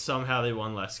still, somehow they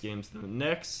won less games than the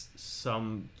Knicks.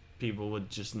 Some people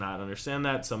would just not understand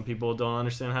that. Some people don't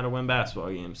understand how to win basketball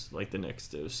games like the Knicks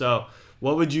do. So,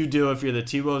 what would you do if you're the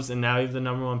T-Wolves and now you have the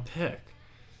number one pick?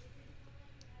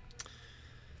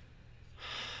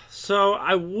 So,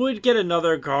 I would get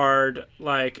another guard,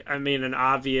 an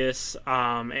obvious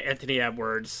Anthony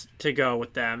Edwards to go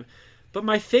with them. But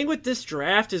my thing with this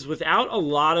draft is without a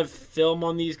lot of film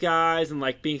on these guys and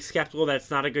being skeptical that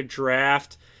it's not a good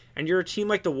draft, and you're a team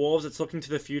like the Wolves that's looking to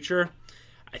the future,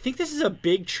 I think this is a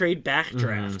big trade back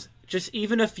draft. Just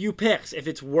even a few picks. If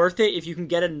it's worth it, if you can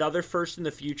get another first in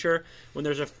the future, when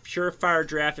there's a surefire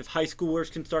draft, if high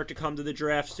schoolers can start to come to the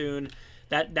draft soon,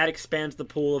 that expands the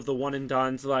pool of the one and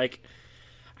dones. I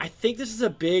think this is a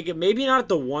big, maybe not at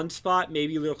the one spot,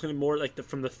 maybe looking more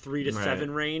from the 3 to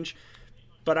 7 range.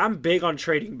 But I'm big on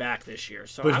trading back this year.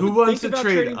 So but who wants to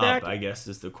trade up, I guess,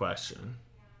 is the question.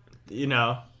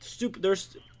 Stupid.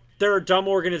 There are dumb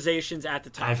organizations at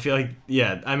the top. I feel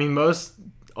most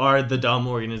are the dumb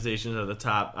organizations at the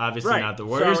top. Obviously not the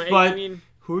Warriors, but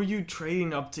who are you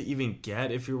trading up to even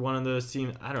get if you're one of those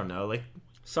teams? I don't know.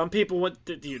 Some people want,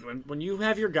 dude, when you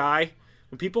have your guy,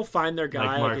 when people find their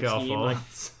guy like a team,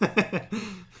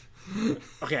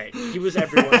 okay, he was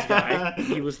everyone's guy.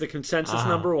 He was the consensus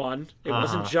number one. It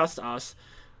wasn't just us.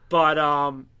 But,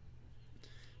 I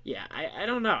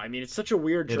don't know. I mean, it's such a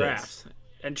weird draft.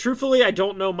 And truthfully, I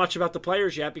don't know much about the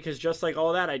players yet because just like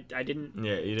all that, I didn't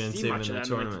you didn't see much them in of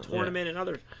the them tournament. The tournament and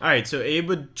others. All right, so Abe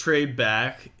would trade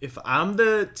back. If I'm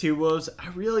the T-Wolves, I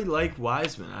really like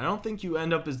Wiseman. I don't think you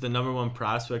end up as the number one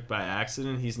prospect by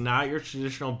accident. He's not your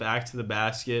traditional back to the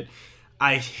basket.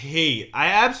 I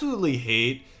absolutely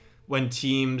hate when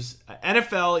teams,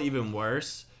 NFL even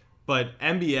worse, but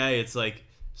NBA, it's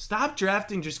stop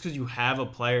drafting just because you have a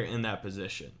player in that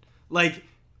position.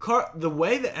 The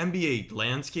way the NBA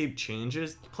landscape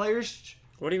changes, players...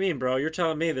 What do you mean, bro? You're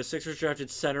telling me the Sixers drafted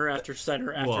center after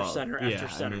center after center after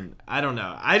center. I mean, I don't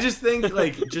know. I just think,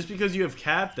 just because you have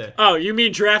Cap there... Oh, you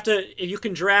mean if you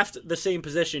can draft the same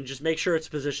position, just make sure it's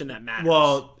a position that matters.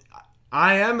 Well,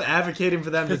 I am advocating for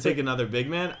them to take another big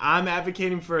man. I'm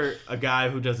advocating for a guy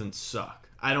who doesn't suck.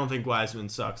 I don't think Wiseman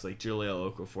sucks like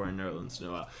Jahlil Okafor and Nerlens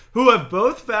Noel, who have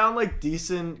both found,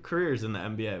 decent careers in the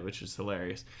NBA, which is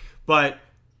hilarious. But...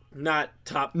 Not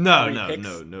top. No,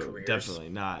 careers. Definitely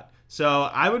not. So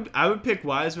I would pick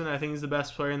Wiseman. I think he's the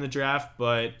best player in the draft,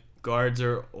 but guards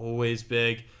are always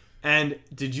big. And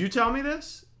did you tell me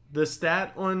this? The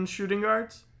stat on shooting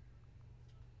guards?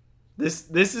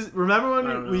 This is. Remember I don't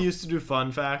when know. we used to do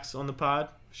fun facts on the pod?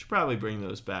 We should probably bring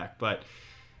those back. But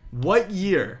what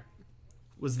year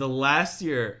was the last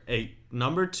year a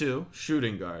number 2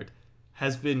 shooting guard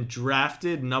has been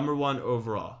drafted number 1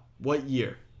 overall? What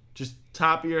year? Just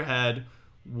top of your head.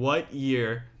 What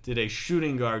year did a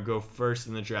shooting guard go first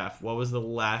in the draft? What was the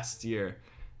last year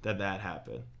that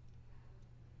happened?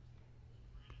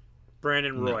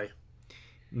 Brandon Roy.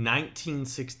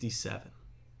 1967.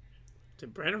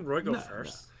 Did Brandon Roy go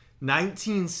first?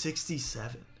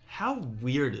 1967. How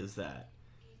weird is that?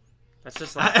 That's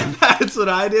just like. That's what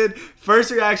I did.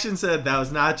 First reaction said that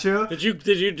was not true. Did you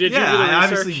do Yeah, the I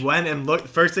research? obviously went and looked.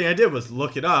 First thing I did was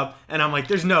look it up, and I'm like,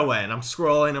 "There's no way." And I'm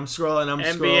scrolling.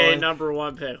 NBA number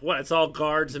 1 pick. What? It's all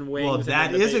guards and wings. Well, and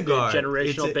that then the is a big guard.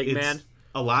 generational big man. It's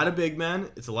a lot of big men.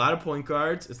 It's a lot of point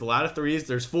guards. It's a lot of threes.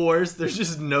 There's 4s. There's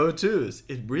just no 2s.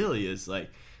 It really is like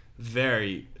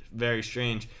very, very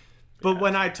strange. But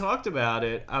when I talked about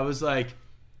it, I was like,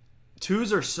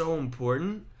 2s are so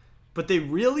important, but they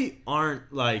really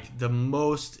aren't like the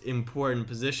most important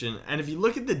position. And if you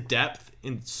look at the depth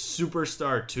in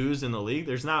superstar 2s in the league,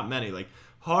 there's not many. Like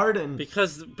Harden.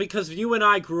 Because you and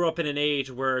I grew up in an age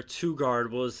where 2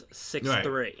 guard was 6'3".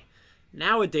 Right.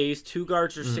 Nowadays, 2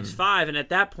 guards are 6'5", and at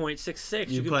that point, 6'6".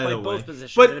 You can play the both way.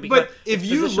 positions. and it But becomes if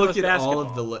you positionless look at all of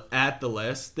basketball. at the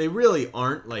list, they really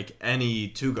aren't like any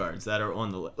 2 guards that are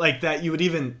on the list. Like that you would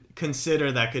even consider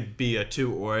that could be a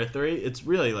 2 or a 3. It's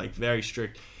really like very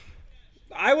strict.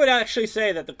 I would actually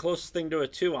say that the closest thing to a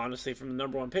 2, honestly, from the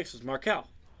number 1 picks was Markelle.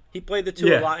 He played the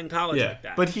 2 a lot in college like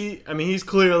that. But he's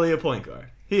clearly a point guard.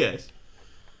 He is.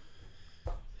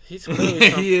 He's clearly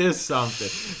something. He is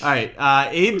something. All right.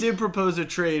 Abe did propose a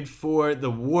trade for the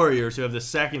Warriors, who have the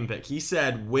 2nd pick. He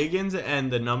said Wiggins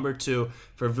and the number 2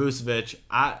 for Vucevic.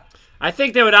 I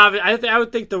think they would. I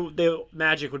would think the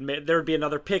Magic would make. There would be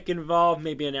another pick involved,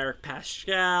 maybe an Eric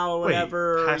Pascal or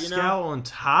whatever. Wait, Pascal you know? on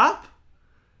top?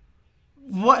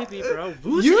 What? Maybe, bro.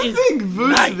 Vuce You is think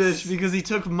Vucevic nice. because he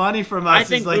took money from I us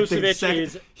think is like Vucevic the second?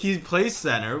 is- He plays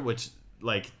center, which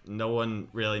like no one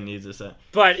really needs a center.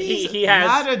 But He's he has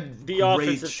not a the great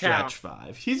offensive stretch talent.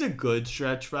 5. He's a good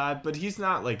stretch 5, but he's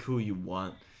not like who you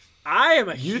want. I am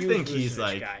a You huge think he's Vucevic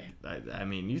like? guy. I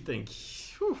mean, you think?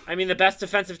 Whew. I mean, the best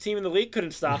defensive team in the league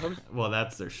couldn't stop him. Well,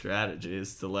 that's their strategy,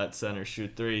 is to let center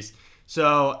shoot threes.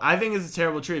 So I think it's a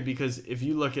terrible trade because if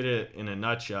you look at it in a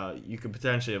nutshell, you could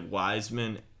potentially have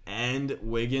Wiseman and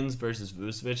Wiggins versus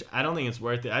Vucevic. I don't think it's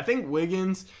worth it. I think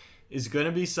Wiggins is going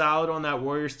to be solid on that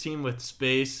Warriors team with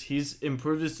space. He's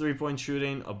improved his three-point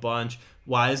shooting a bunch.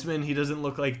 Wiseman, he doesn't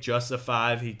look like just a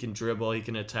 5. He can dribble. He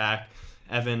can attack.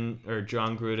 John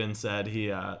Gruden said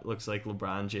he looks like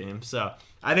LeBron James. So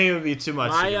I think it would be too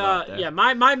much to give up there.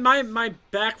 My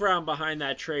background behind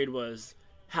that trade was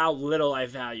how little I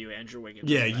value Andrew Wiggins.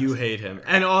 Yeah, you hate him.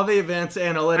 And all the advanced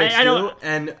analytics I do. don't-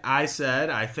 And I said,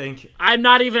 I think I'm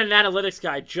not even an analytics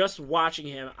guy. Just watching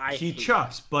him, he hate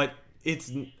chucks, but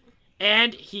it's...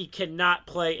 And he cannot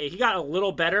play. He got a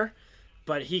little better,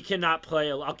 but he cannot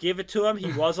play. I'll give it to him.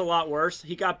 He was a lot worse.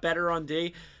 He got better on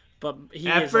D, but he is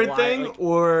a effort lot, thing like,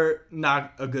 or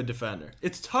not a good defender.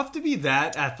 It's tough to be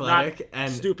that athletic not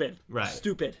and stupid. Right.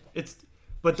 Stupid.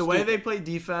 But the way they play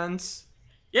defense...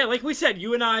 Yeah, like we said,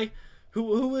 you and I,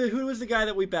 who was the guy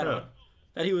that we bet Who? on?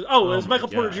 That he was. Oh, it was my Michael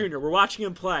Porter God. Jr. We're watching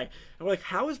him play, and we're like,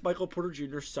 how is Michael Porter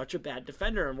Jr. such a bad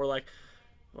defender? And we're like,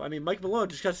 well, I mean, Mike Malone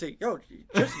just got to say, yo,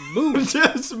 just move,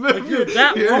 Just move. you're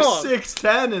that You're wrong.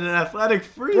 6'10" and an athletic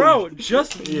freak. bro.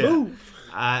 Just Yeah. move.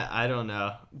 I don't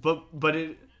know. But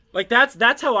it... Like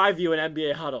that's how I view an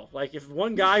NBA huddle. Like if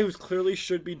one guy who's clearly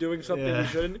should be doing something Yeah. he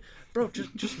shouldn't, bro,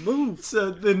 just move. So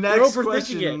the next overthinking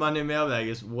question it. in Monday Mailbag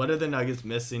is, what are the Nuggets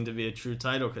missing to be a true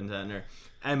title contender?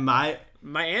 And my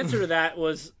answer to that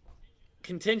was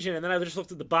contingent, and then I just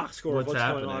looked at the box score of What's what's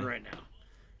going happening? on right now.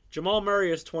 Jamal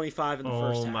Murray is 25 in the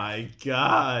first oh half. my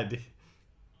god,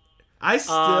 I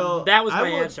still that was I my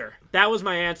would- answer. That was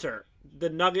my answer. The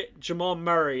Nugget Jamal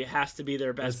Murray has to be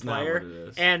their best That's not player, what it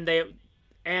is. and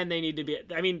they need to be.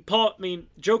 I mean,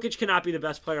 Jokic cannot be the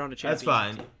best player on a That's championship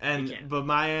fine. team. And He can't. but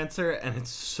my answer, and it's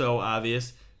so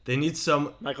obvious, they need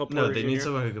Michael no, Porter they need Jr.?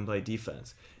 someone who can play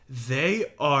defense. They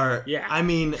are. Yeah. I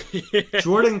mean,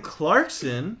 Jordan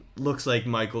Clarkson looks like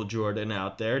Michael Jordan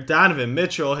out there. Donovan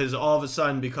Mitchell has all of a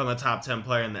sudden become a top 10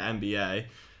 player in the NBA.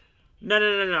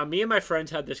 No. Me and my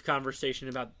friends had this conversation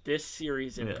about this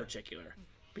series in particular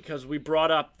because we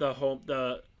brought up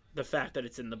the fact that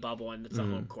it's in the bubble and it's a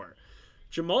home court.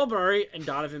 Jamal Murray and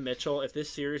Donovan Mitchell, if this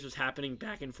series was happening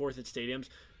back and forth at stadiums,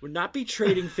 would not be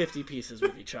trading 50 pieces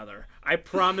with each other. I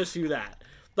promise you that.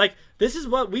 Like, this is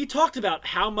what we talked about,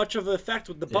 how much of an effect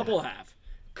would the bubble have.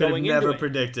 Could have going into never it.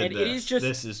 predicted And this. it is just,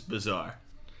 This is bizarre.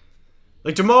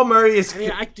 Like Jamal Murray is. I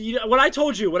mean, what I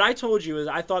told you is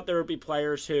I thought there would be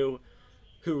players who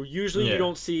usually you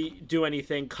don't see do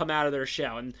anything, come out of their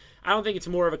shell, and I don't think it's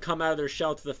more of a come out of their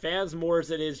shell to the fans, more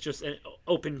as it is just an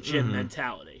open gym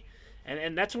mentality,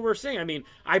 and that's what we're seeing. I mean,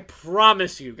 I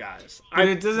promise you guys, But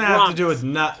it doesn't have to do with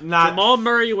not Jamal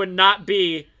Murray would not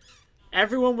be.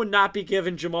 Everyone would not be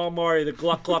giving Jamal Murray the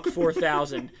Gluck Gluck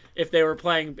 4000 if they were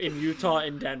playing in Utah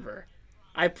and Denver.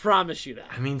 I promise you that.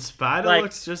 I mean, Spida Like-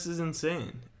 looks just as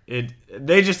insane.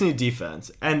 They just need defense,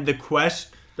 and the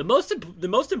question. The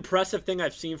most impressive thing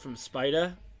I've seen from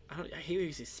Spida, I hate when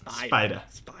you say Spida.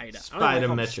 Spida. I don't know why I call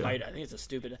him Mitchell. Spida. I think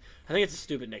it's a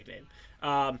stupid nickname.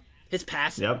 His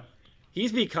passing. Yep.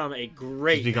 He's become a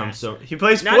great. He's become passer. He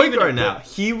plays Not point even a guard good- now.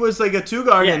 He was like a 2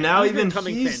 guard, Yeah, and now he's even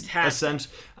becoming he's fantastic.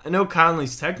 essentially. I know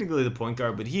Conley's technically the point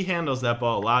guard, but he handles that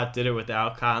ball a lot. Did it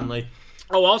without Conley.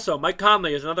 Oh, also Mike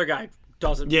Conley is another guy who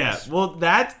doesn't. Yeah, miss. well,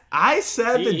 I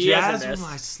said the He hasn't Jazz were missed.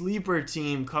 my sleeper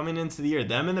team coming into the year.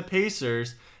 Them and the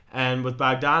Pacers, and with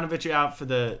Bogdanovich out for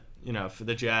the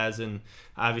Jazz, and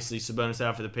obviously Sabonis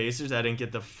out for the Pacers, I didn't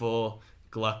get the full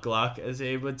gluck gluck, as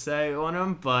Abe would say, on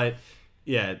them. But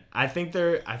yeah, I think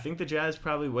the Jazz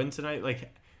probably win tonight.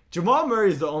 Like Jamal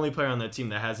Murray is the only player on that team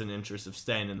that has an interest of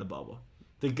staying in the bubble.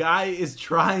 The guy is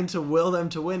trying to will them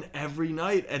to win every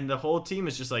night, and the whole team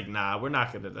is just like, nah, we're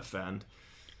not going to defend.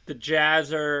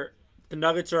 The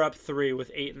Nuggets are up 3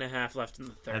 with 8.5 left in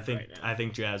the third right now. I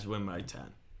think Jazz win by 10.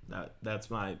 That's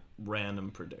my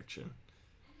random prediction.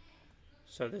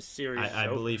 So this series, I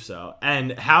believe so.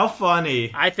 And how funny!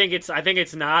 I think it's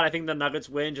not. I think the Nuggets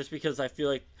win just because I feel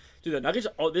like, dude, the Nuggets.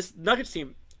 This Nuggets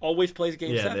team always plays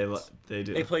game Yeah, sevens. they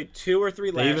do. They played 2 or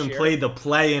 3 last They year. even played the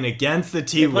play-in against the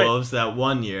T-Wolves that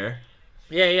one year.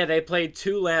 Yeah, they played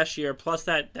 2 last year. Plus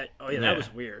that that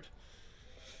was weird.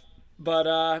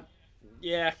 But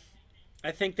yeah,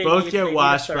 I think they Both need get a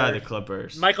washed by third. the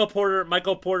Clippers. Michael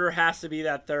Porter has to be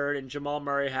that third, and Jamal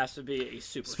Murray has to be a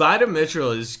superstar. Spida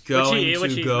Mitchell is going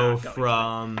which to he's go not going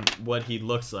from what he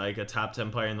looks like, a top 10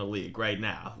 player in the league right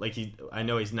now. Like I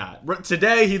know he's not.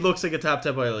 Today he looks like a top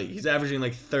 10 player in the league. He's averaging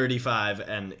like 35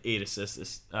 and 8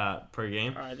 assists per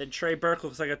game. All right, then Trey Burke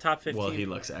looks like a top 15. Well, he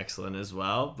looks excellent as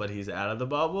well, but he's out of the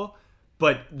bubble.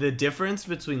 But the difference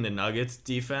between the Nuggets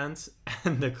defense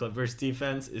and the Clippers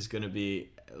defense is going to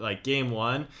be like game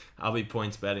 1. I'll be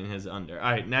points betting his under. All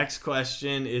right, next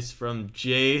question is from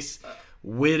Jace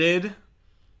Witted.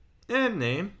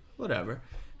 Name, whatever.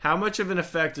 How much of an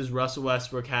effect does Russell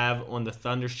Westbrook have on the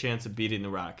Thunder's chance of beating the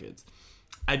Rockets?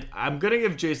 I'm going to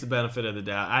give Jace the benefit of the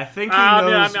doubt. I think he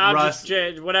knows Russ.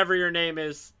 Whatever your name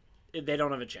is, they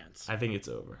don't have a chance. I think it's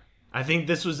over. I think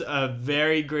this was a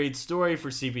very great story for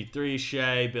CP3,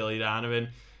 Shea, Billy Donovan.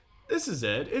 This is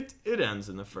it. It ends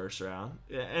in the first round,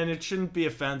 and it shouldn't be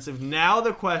offensive. Now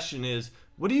the question is,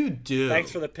 what do you do? Thanks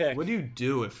for the pick. What do you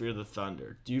do if you're the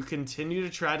Thunder? Do you continue to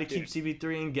try to keep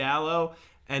CP3 and Gallo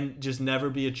and just never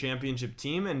be a championship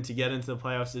team, and to get into the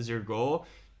playoffs is your goal?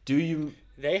 Do you?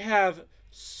 They have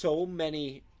so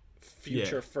many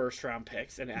future first round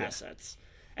picks and assets,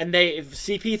 and if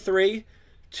CP3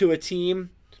 to a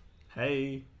team.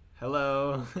 Hey,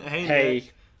 hello, hey, Hey,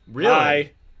 Nick. Really?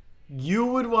 Hi. You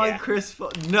would want Chris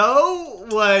Paul? No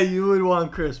way you would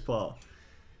want Chris Paul.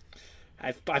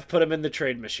 I've put him in the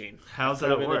trade machine. How's put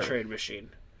that him in work? the trade machine.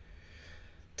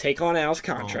 Take on Al's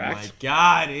contract. Oh my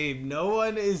God, Abe! No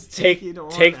one is Take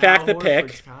taking back Al the Horford's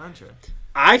pick. contract.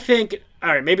 I think. All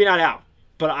right, maybe not Al,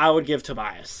 but I would give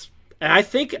Tobias. And I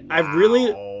think I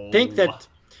really think that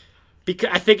because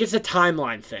I think it's a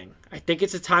timeline thing. I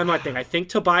think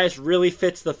Tobias really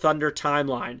fits the Thunder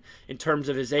timeline in terms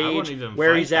of his age,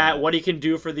 where he's at, what he can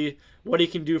do for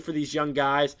these young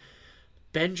guys.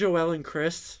 Ben, Joel, and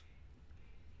Chris.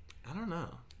 I don't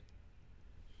know.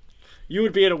 You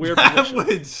would be in a weird That position.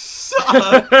 would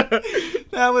suck.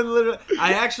 That would literally.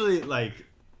 I actually like.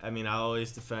 I mean, I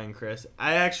always defend Chris.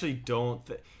 I actually don't.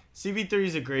 CP3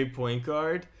 is a great point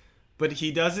guard, but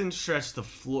he doesn't stretch the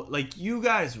floor. Like, you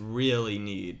guys really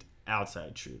need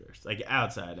outside shooters. Like,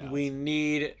 outside. We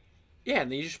need... Yeah,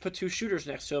 and then you just put 2 shooters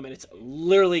next to him, and it's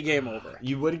literally game over.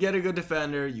 You would get a good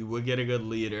defender. You would get a good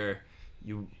leader.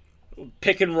 You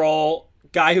pick and roll.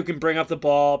 Guy who can bring up the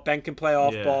ball. Ben can play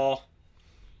off ball.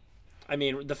 I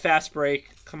mean, the fast break.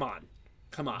 Come on.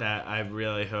 That I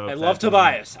really hope. I love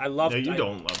Tobias. No, you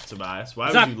don't love Tobias.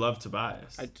 Why would you love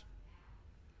Tobias?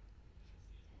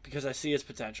 Because I see his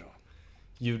potential.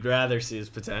 You'd rather see his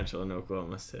potential in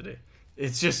Oklahoma City.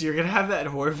 It's just you're going to have that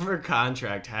Horford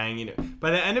contract hanging.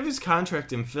 By the end of his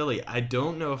contract in Philly, I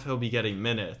don't know if he'll be getting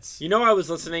minutes. You know, I was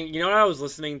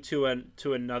listening to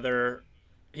another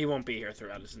He won't be here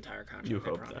throughout his entire contract. You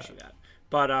hope I promise that. you that.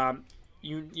 But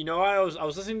you know, I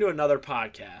was listening to another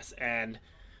podcast, and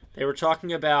they were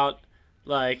talking about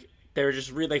like they were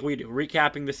just like we do,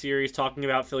 recapping the series, talking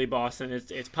about Philly Boston.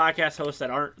 It's podcast hosts that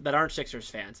aren't Sixers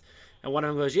fans, and one of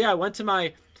them goes, "Yeah, I went to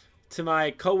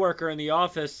my coworker in the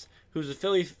office who's a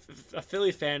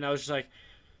Philly fan." And I was just like,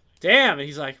 "Damn!" And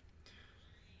he's like,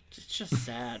 "It's just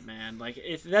sad, man. Like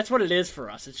that's what it is for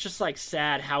us. It's just like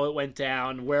sad how it went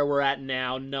down, where we're at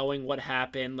now, knowing what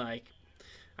happened. Like,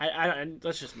 I don't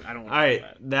want to All right,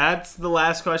 that's the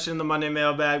last question in the Monday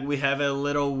mailbag. We have a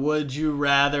little would you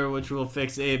rather, which will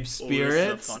fix Abe's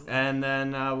spirits, and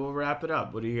then we'll wrap it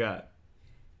up. What do you got?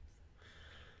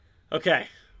 Okay.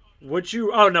 Would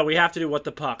you? Oh no, we have to do what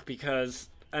the puck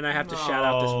and I have to shout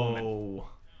out this woman.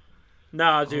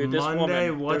 No, dude, this Monday,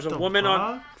 woman. What There's the a woman puck?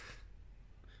 on.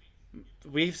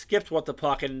 We've skipped what the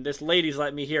puck, and this lady's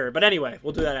let me hear it. But anyway,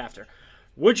 we'll do that after.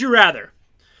 Would you rather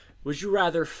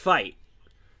fight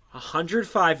 100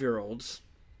 5-year-olds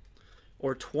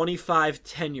or 25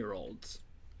 10-year-olds?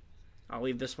 I'll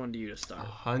leave this one to you to start.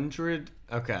 100.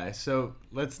 Okay, so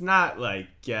let's not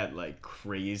get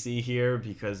crazy here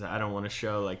because I don't want to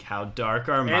show how dark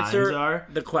our minds are.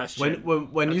 The question.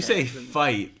 When you say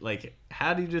fight,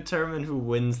 how do you determine who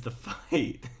wins the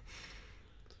fight?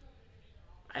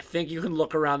 I think you can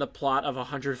look around the plot of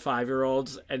 100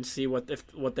 5-year-olds and see what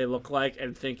they look like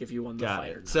and think if you won the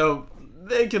fight or not. So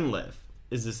they can live,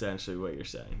 is essentially what you're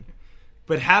saying.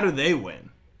 But how do they win?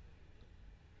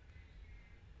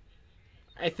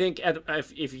 I think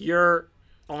if you're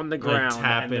on the ground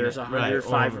and there's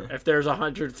 105, if there's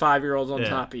 100 5-year-olds on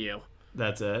top of you,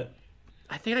 that's it.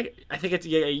 I think it's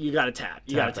you got to tap.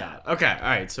 You got to tap. Okay, all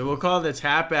right. So we'll call the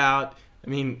tap out. I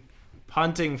mean,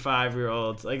 punting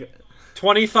 5-year-olds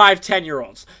 25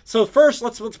 10-year-olds. So first,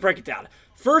 let's break it down.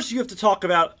 First, you have to talk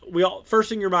about first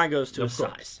thing your mind goes to is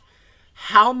size.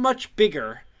 How much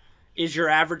bigger is your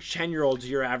average 10-year-old to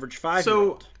your average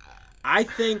 5-year-old? So I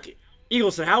think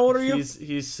Eagleson, how old are you?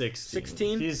 He's 16.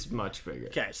 16? He's much bigger.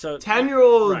 Okay, so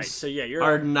 10-year-olds right, so yeah,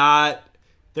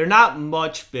 they're not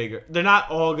much bigger. They're not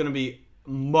all going to be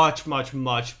much, much,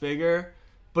 much bigger,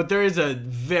 but there is a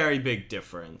very big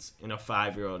difference in a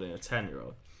 5-year-old and a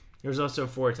 10-year-old. There's also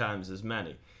 4 times as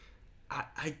many.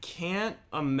 I can't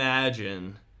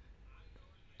imagine.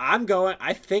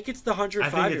 I think it's the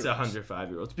 105-year-olds. I think it's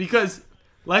 105-year-olds because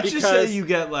let's just say you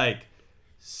get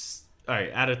all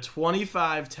right, out of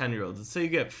 25 10-year-olds, let's say you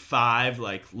get 5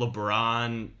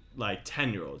 LeBron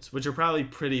 10-year-olds, which are probably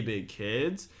pretty big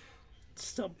kids.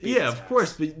 Still of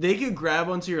course, but they could grab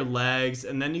onto your legs,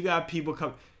 and then you got people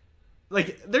come.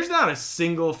 There's not a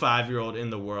single 5-year-old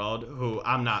in the world who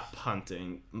I'm not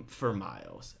punting for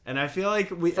miles, and I feel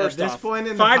like at this point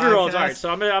in the 5-year-olds. podcast, All right, so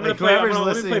I'm gonna whoever's play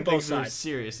listening both thinks there's sides.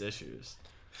 serious issues.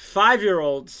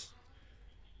 5-year-olds,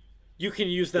 you can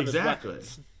use them exactly. as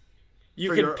weapons. You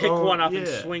For can your pick own, one up yeah. and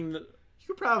swing. You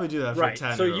could probably do that for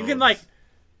 10-year-olds. So you can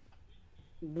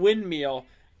windmill.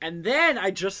 And then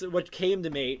what came to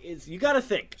me is you got to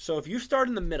think. So if you start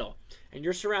in the middle and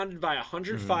you're surrounded by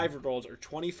 100 5-year-olds or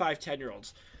 25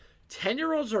 10-year-olds,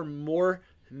 10-year-olds are more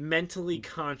mentally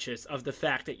conscious of the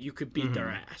fact that you could beat their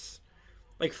ass.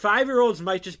 5-year-olds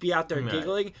might just be out there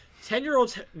giggling.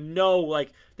 10-year-olds know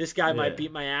this guy might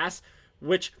beat my ass,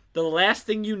 which the last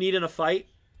thing you need in a fight,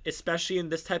 especially in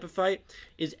this type of fight,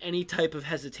 is any type of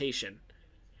hesitation.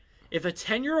 If a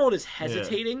 10-year-old is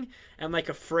hesitating and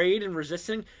afraid and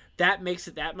resisting, that makes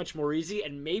it that much more easy.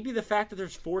 And maybe the fact that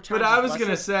there's 4 times. But I was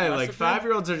gonna say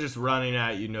 5-year-olds are just running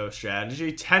at you, no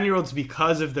strategy. 10-year-olds,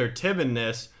 because of their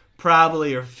timidness,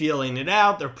 probably are feeling it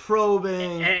out. They're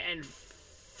probing. And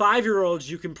 5-year-olds,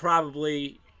 you can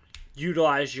probably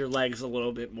utilize your legs a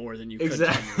little bit more than you could.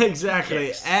 Exactly.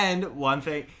 Kicks. And one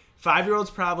thing, 5-year-olds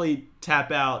probably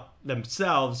tap out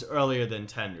themselves earlier than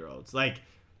 10-year-olds.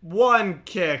 One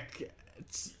kick.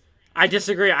 I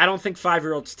disagree. I don't think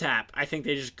 5-year-olds tap. I think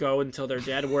they just go until they're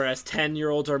dead. Whereas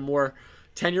 10-year-olds are more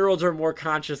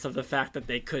conscious of the fact that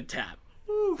they could tap,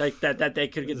 that they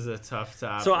could get. This is a tough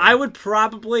topic. So I would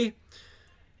probably,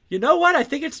 you know what? I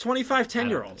think it's 25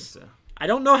 10-year-olds. I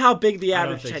don't know how big the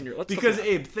average 10-year-old. Because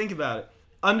Abe, think about it.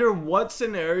 Under what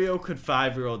scenario could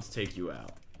 5-year-olds take you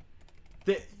out?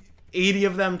 80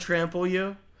 of them trample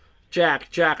you. Jack,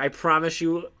 I promise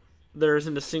you. There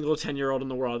isn't a single 10-year-old in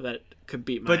the world that could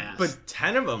beat my ass. But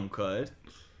 10 of them could.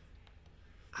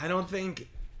 I don't think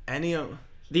any of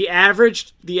the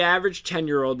average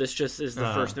 10-year-old. This just is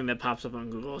the first thing that pops up on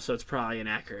Google, so it's probably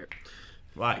inaccurate.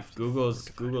 Why?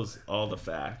 Google's all the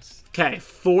facts. Okay,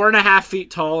 4.5 feet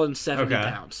tall and 70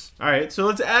 pounds. All right, so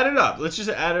let's add it up. Let's just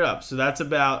add it up. So that's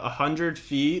about 100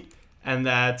 feet And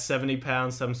that's 70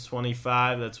 pounds times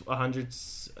 25. That's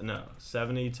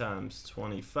 70 times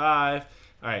 25.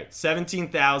 All right,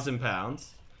 17,000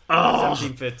 pounds.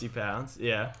 1750 pounds,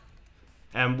 yeah.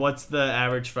 And what's the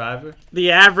average fiver?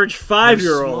 The average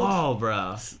 5-year-old. Small,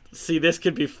 bro. See, this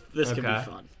could be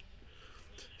fun.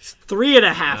 He's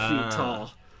 3.5 feet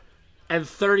tall and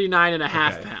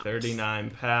 39.5 pounds. 39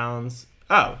 pounds.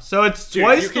 Oh, so it's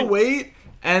twice the weight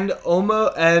and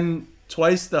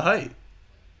twice the height.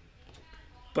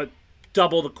 But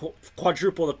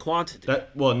quadruple the quantity.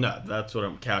 No, that's what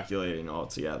I'm calculating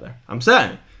altogether. I'm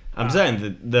saying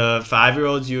the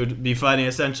 5-year-olds, you would be fighting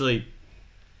essentially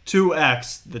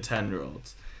 2x the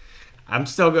 10-year-olds. I'm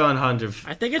still going 100.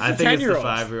 I think it's the 10-year-olds.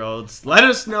 5-year-olds. Let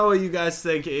us know what you guys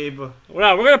think, Abe.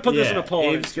 Well, we're gonna put this in a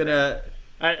poll. Abe's gonna.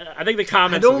 I think the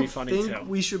comments will be funny too. I don't think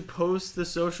we should post the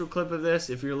social clip of this.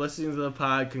 If you're listening to the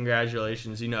pod,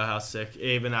 congratulations. You know how sick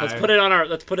Abe and I. Let's put it on our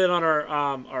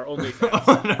OnlyFans.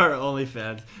 On our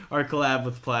OnlyFans, our collab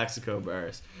with Plaxico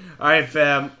Burrs. All right,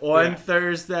 fam. On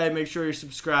Thursday, make sure you're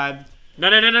subscribed. No.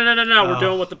 We're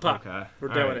doing with the puck. Okay. We're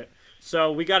doing it.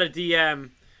 So we got a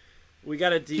DM.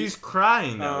 He's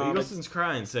crying though. Eagleson's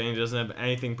crying, saying he doesn't have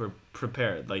anything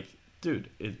prepared. Like, dude,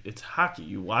 it's hockey.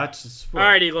 You watch the sport. All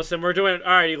right, Eagleson. We're doing.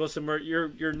 All right, Eagleson. We're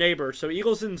your neighbor. So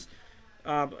Eagleson's.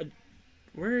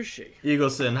 Where is she?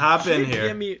 Eagleson, hop in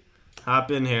here. Hop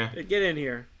in here. Get in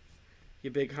here, you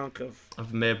big hunk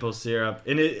of maple syrup.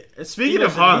 And speaking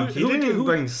of hunk, he didn't even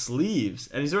bring sleeves,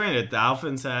 and he's wearing a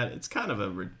Dolphins hat. It's kind of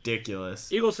a ridiculous.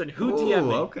 Eagleson, who DM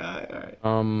me? Okay,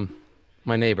 all right.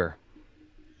 My neighbor.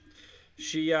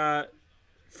 She,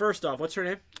 first off, what's her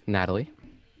name? Natalie.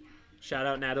 Shout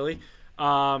out, Natalie.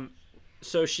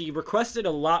 So she requested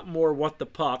a lot more What the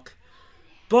Puck,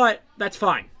 but that's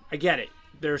fine. I get it.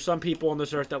 There are some people on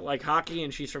this earth that like hockey,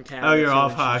 and she's from Canada. Oh, you're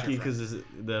off hockey because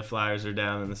the Flyers are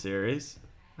down in the series?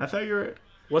 I thought you were...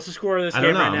 What's the score of this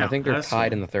game right now? I think they're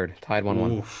tied in the third. Tied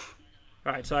 1-1.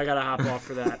 All right, so I got to hop off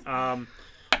for that.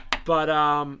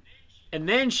 And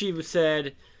then she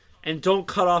said, and don't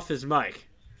cut off his mic.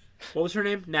 What was her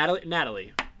name?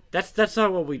 Natalie. That's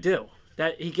not what we do.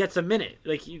 That he gets a minute.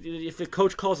 Like if the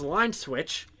coach calls a line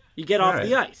switch, you get off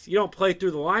the ice. You don't play through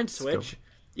the line switch.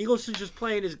 Eagleson's just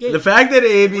playing his game. The fact that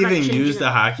Abe even used the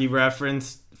hockey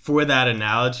reference for that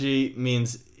analogy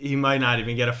means he might not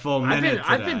even get a full minute.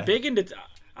 I've been big into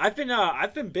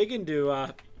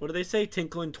what do they say?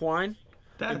 Tinkle and twine.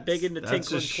 That's big into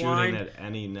tinkle and twine. Shooting at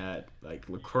any net, like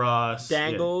lacrosse,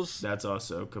 dangles. Yeah, that's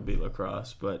also could be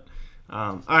lacrosse, but.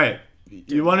 All right,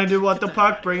 you want to do What the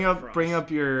Puck? Bring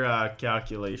up your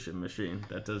calculation machine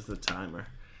that does the timer.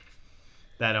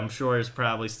 That I'm sure is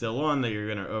probably still on. That you're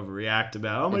gonna overreact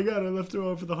about. Oh my god, I left it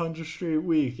on for the 100th straight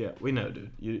week. Yeah, we know,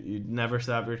 dude. You never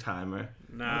stop your timer.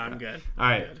 Nah, okay. I'm good. All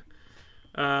right.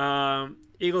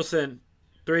 Eagleson,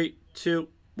 3, 2,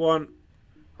 1.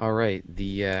 All right,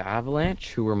 the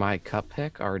Avalanche, who were my cup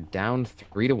pick, are down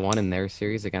 3-1 in their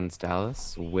series against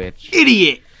Dallas, which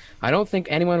I don't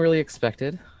think anyone really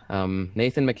expected.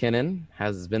 Nathan McKinnon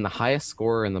has been the highest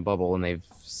scorer in the bubble, and they've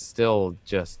still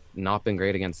just not been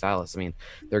great against Dallas. I mean,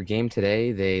 their game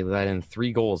today, they let in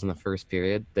 3 goals in the first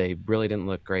period. They really didn't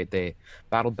look great. They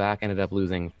battled back, ended up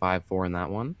losing 5-4 in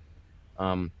that one.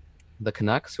 The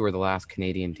Canucks, who are the last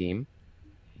Canadian team,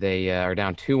 they are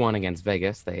down 2-1 against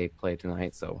Vegas. They play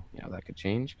tonight, so that could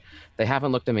change. They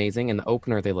haven't looked amazing. In the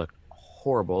opener, they looked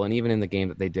horrible, and even in the game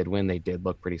that they did win, they did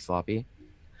look pretty sloppy.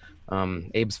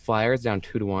 Abe's Flyers down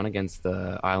 2-1 against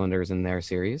the Islanders in their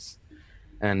series.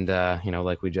 And,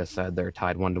 like we just said, they're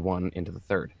tied 1-1 into the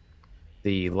third.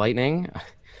 The Lightning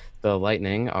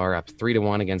are up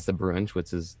 3-1 against the Bruins,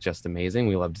 which is just amazing.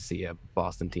 We love to see a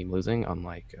Boston team losing,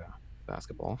 unlike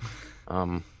basketball.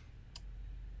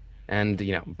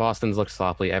 Boston's looked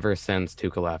sloppy ever since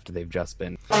Tuukka left. They've just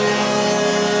been... All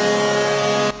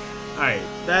right,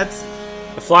 that's...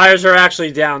 The Flyers are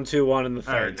actually down 2-1 in the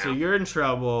third. All right, so you're in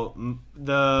trouble.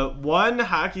 The one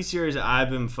hockey series I've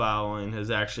been following has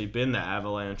actually been the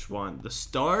Avalanche one. The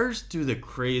Stars do the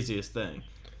craziest thing.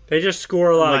 They just score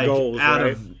a lot of goals,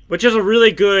 right? Which is a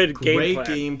really good game plan. Great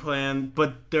game plan,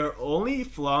 but their only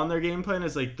flaw in their game plan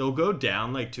is they'll go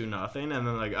down 2-0, and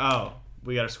then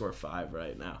we got to score 5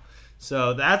 right now.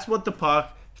 So that's What the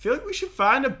Puck. I feel like we should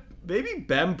find maybe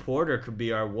Ben Porter could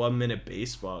be our 1-minute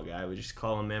baseball guy. We just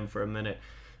call him in for a minute.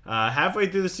 Halfway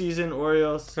through the season,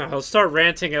 Orioles. He'll start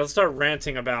ranting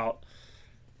about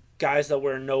guys that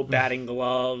wear no batting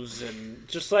gloves and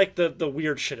just the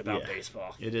weird shit about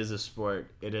baseball. It is a sport.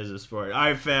 All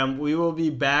right, fam. We will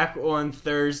be back on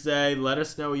Thursday. Let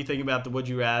us know what you think about the Would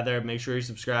You Rather. Make sure you're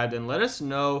subscribed and let us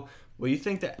know Well, you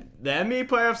think that the NBA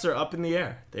playoffs are up in the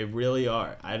air. They really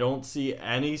are. I don't see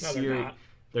any series.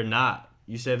 They're not.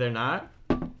 You say they're not?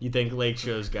 You think Lake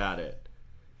Show's got it?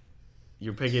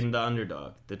 You're picking the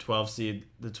underdog, the 12 seed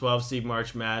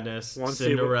March Madness,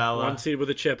 Cinderella. One seed with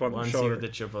a chip on the shoulder. One seed with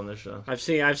a chip on the shoulder.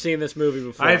 I've seen this movie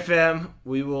before. All right, fam.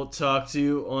 We will talk to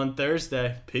you on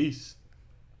Thursday. Peace.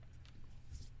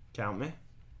 Count me.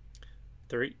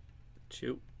 3,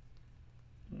 2,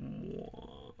 1.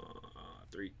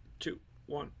 3, 2,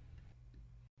 1.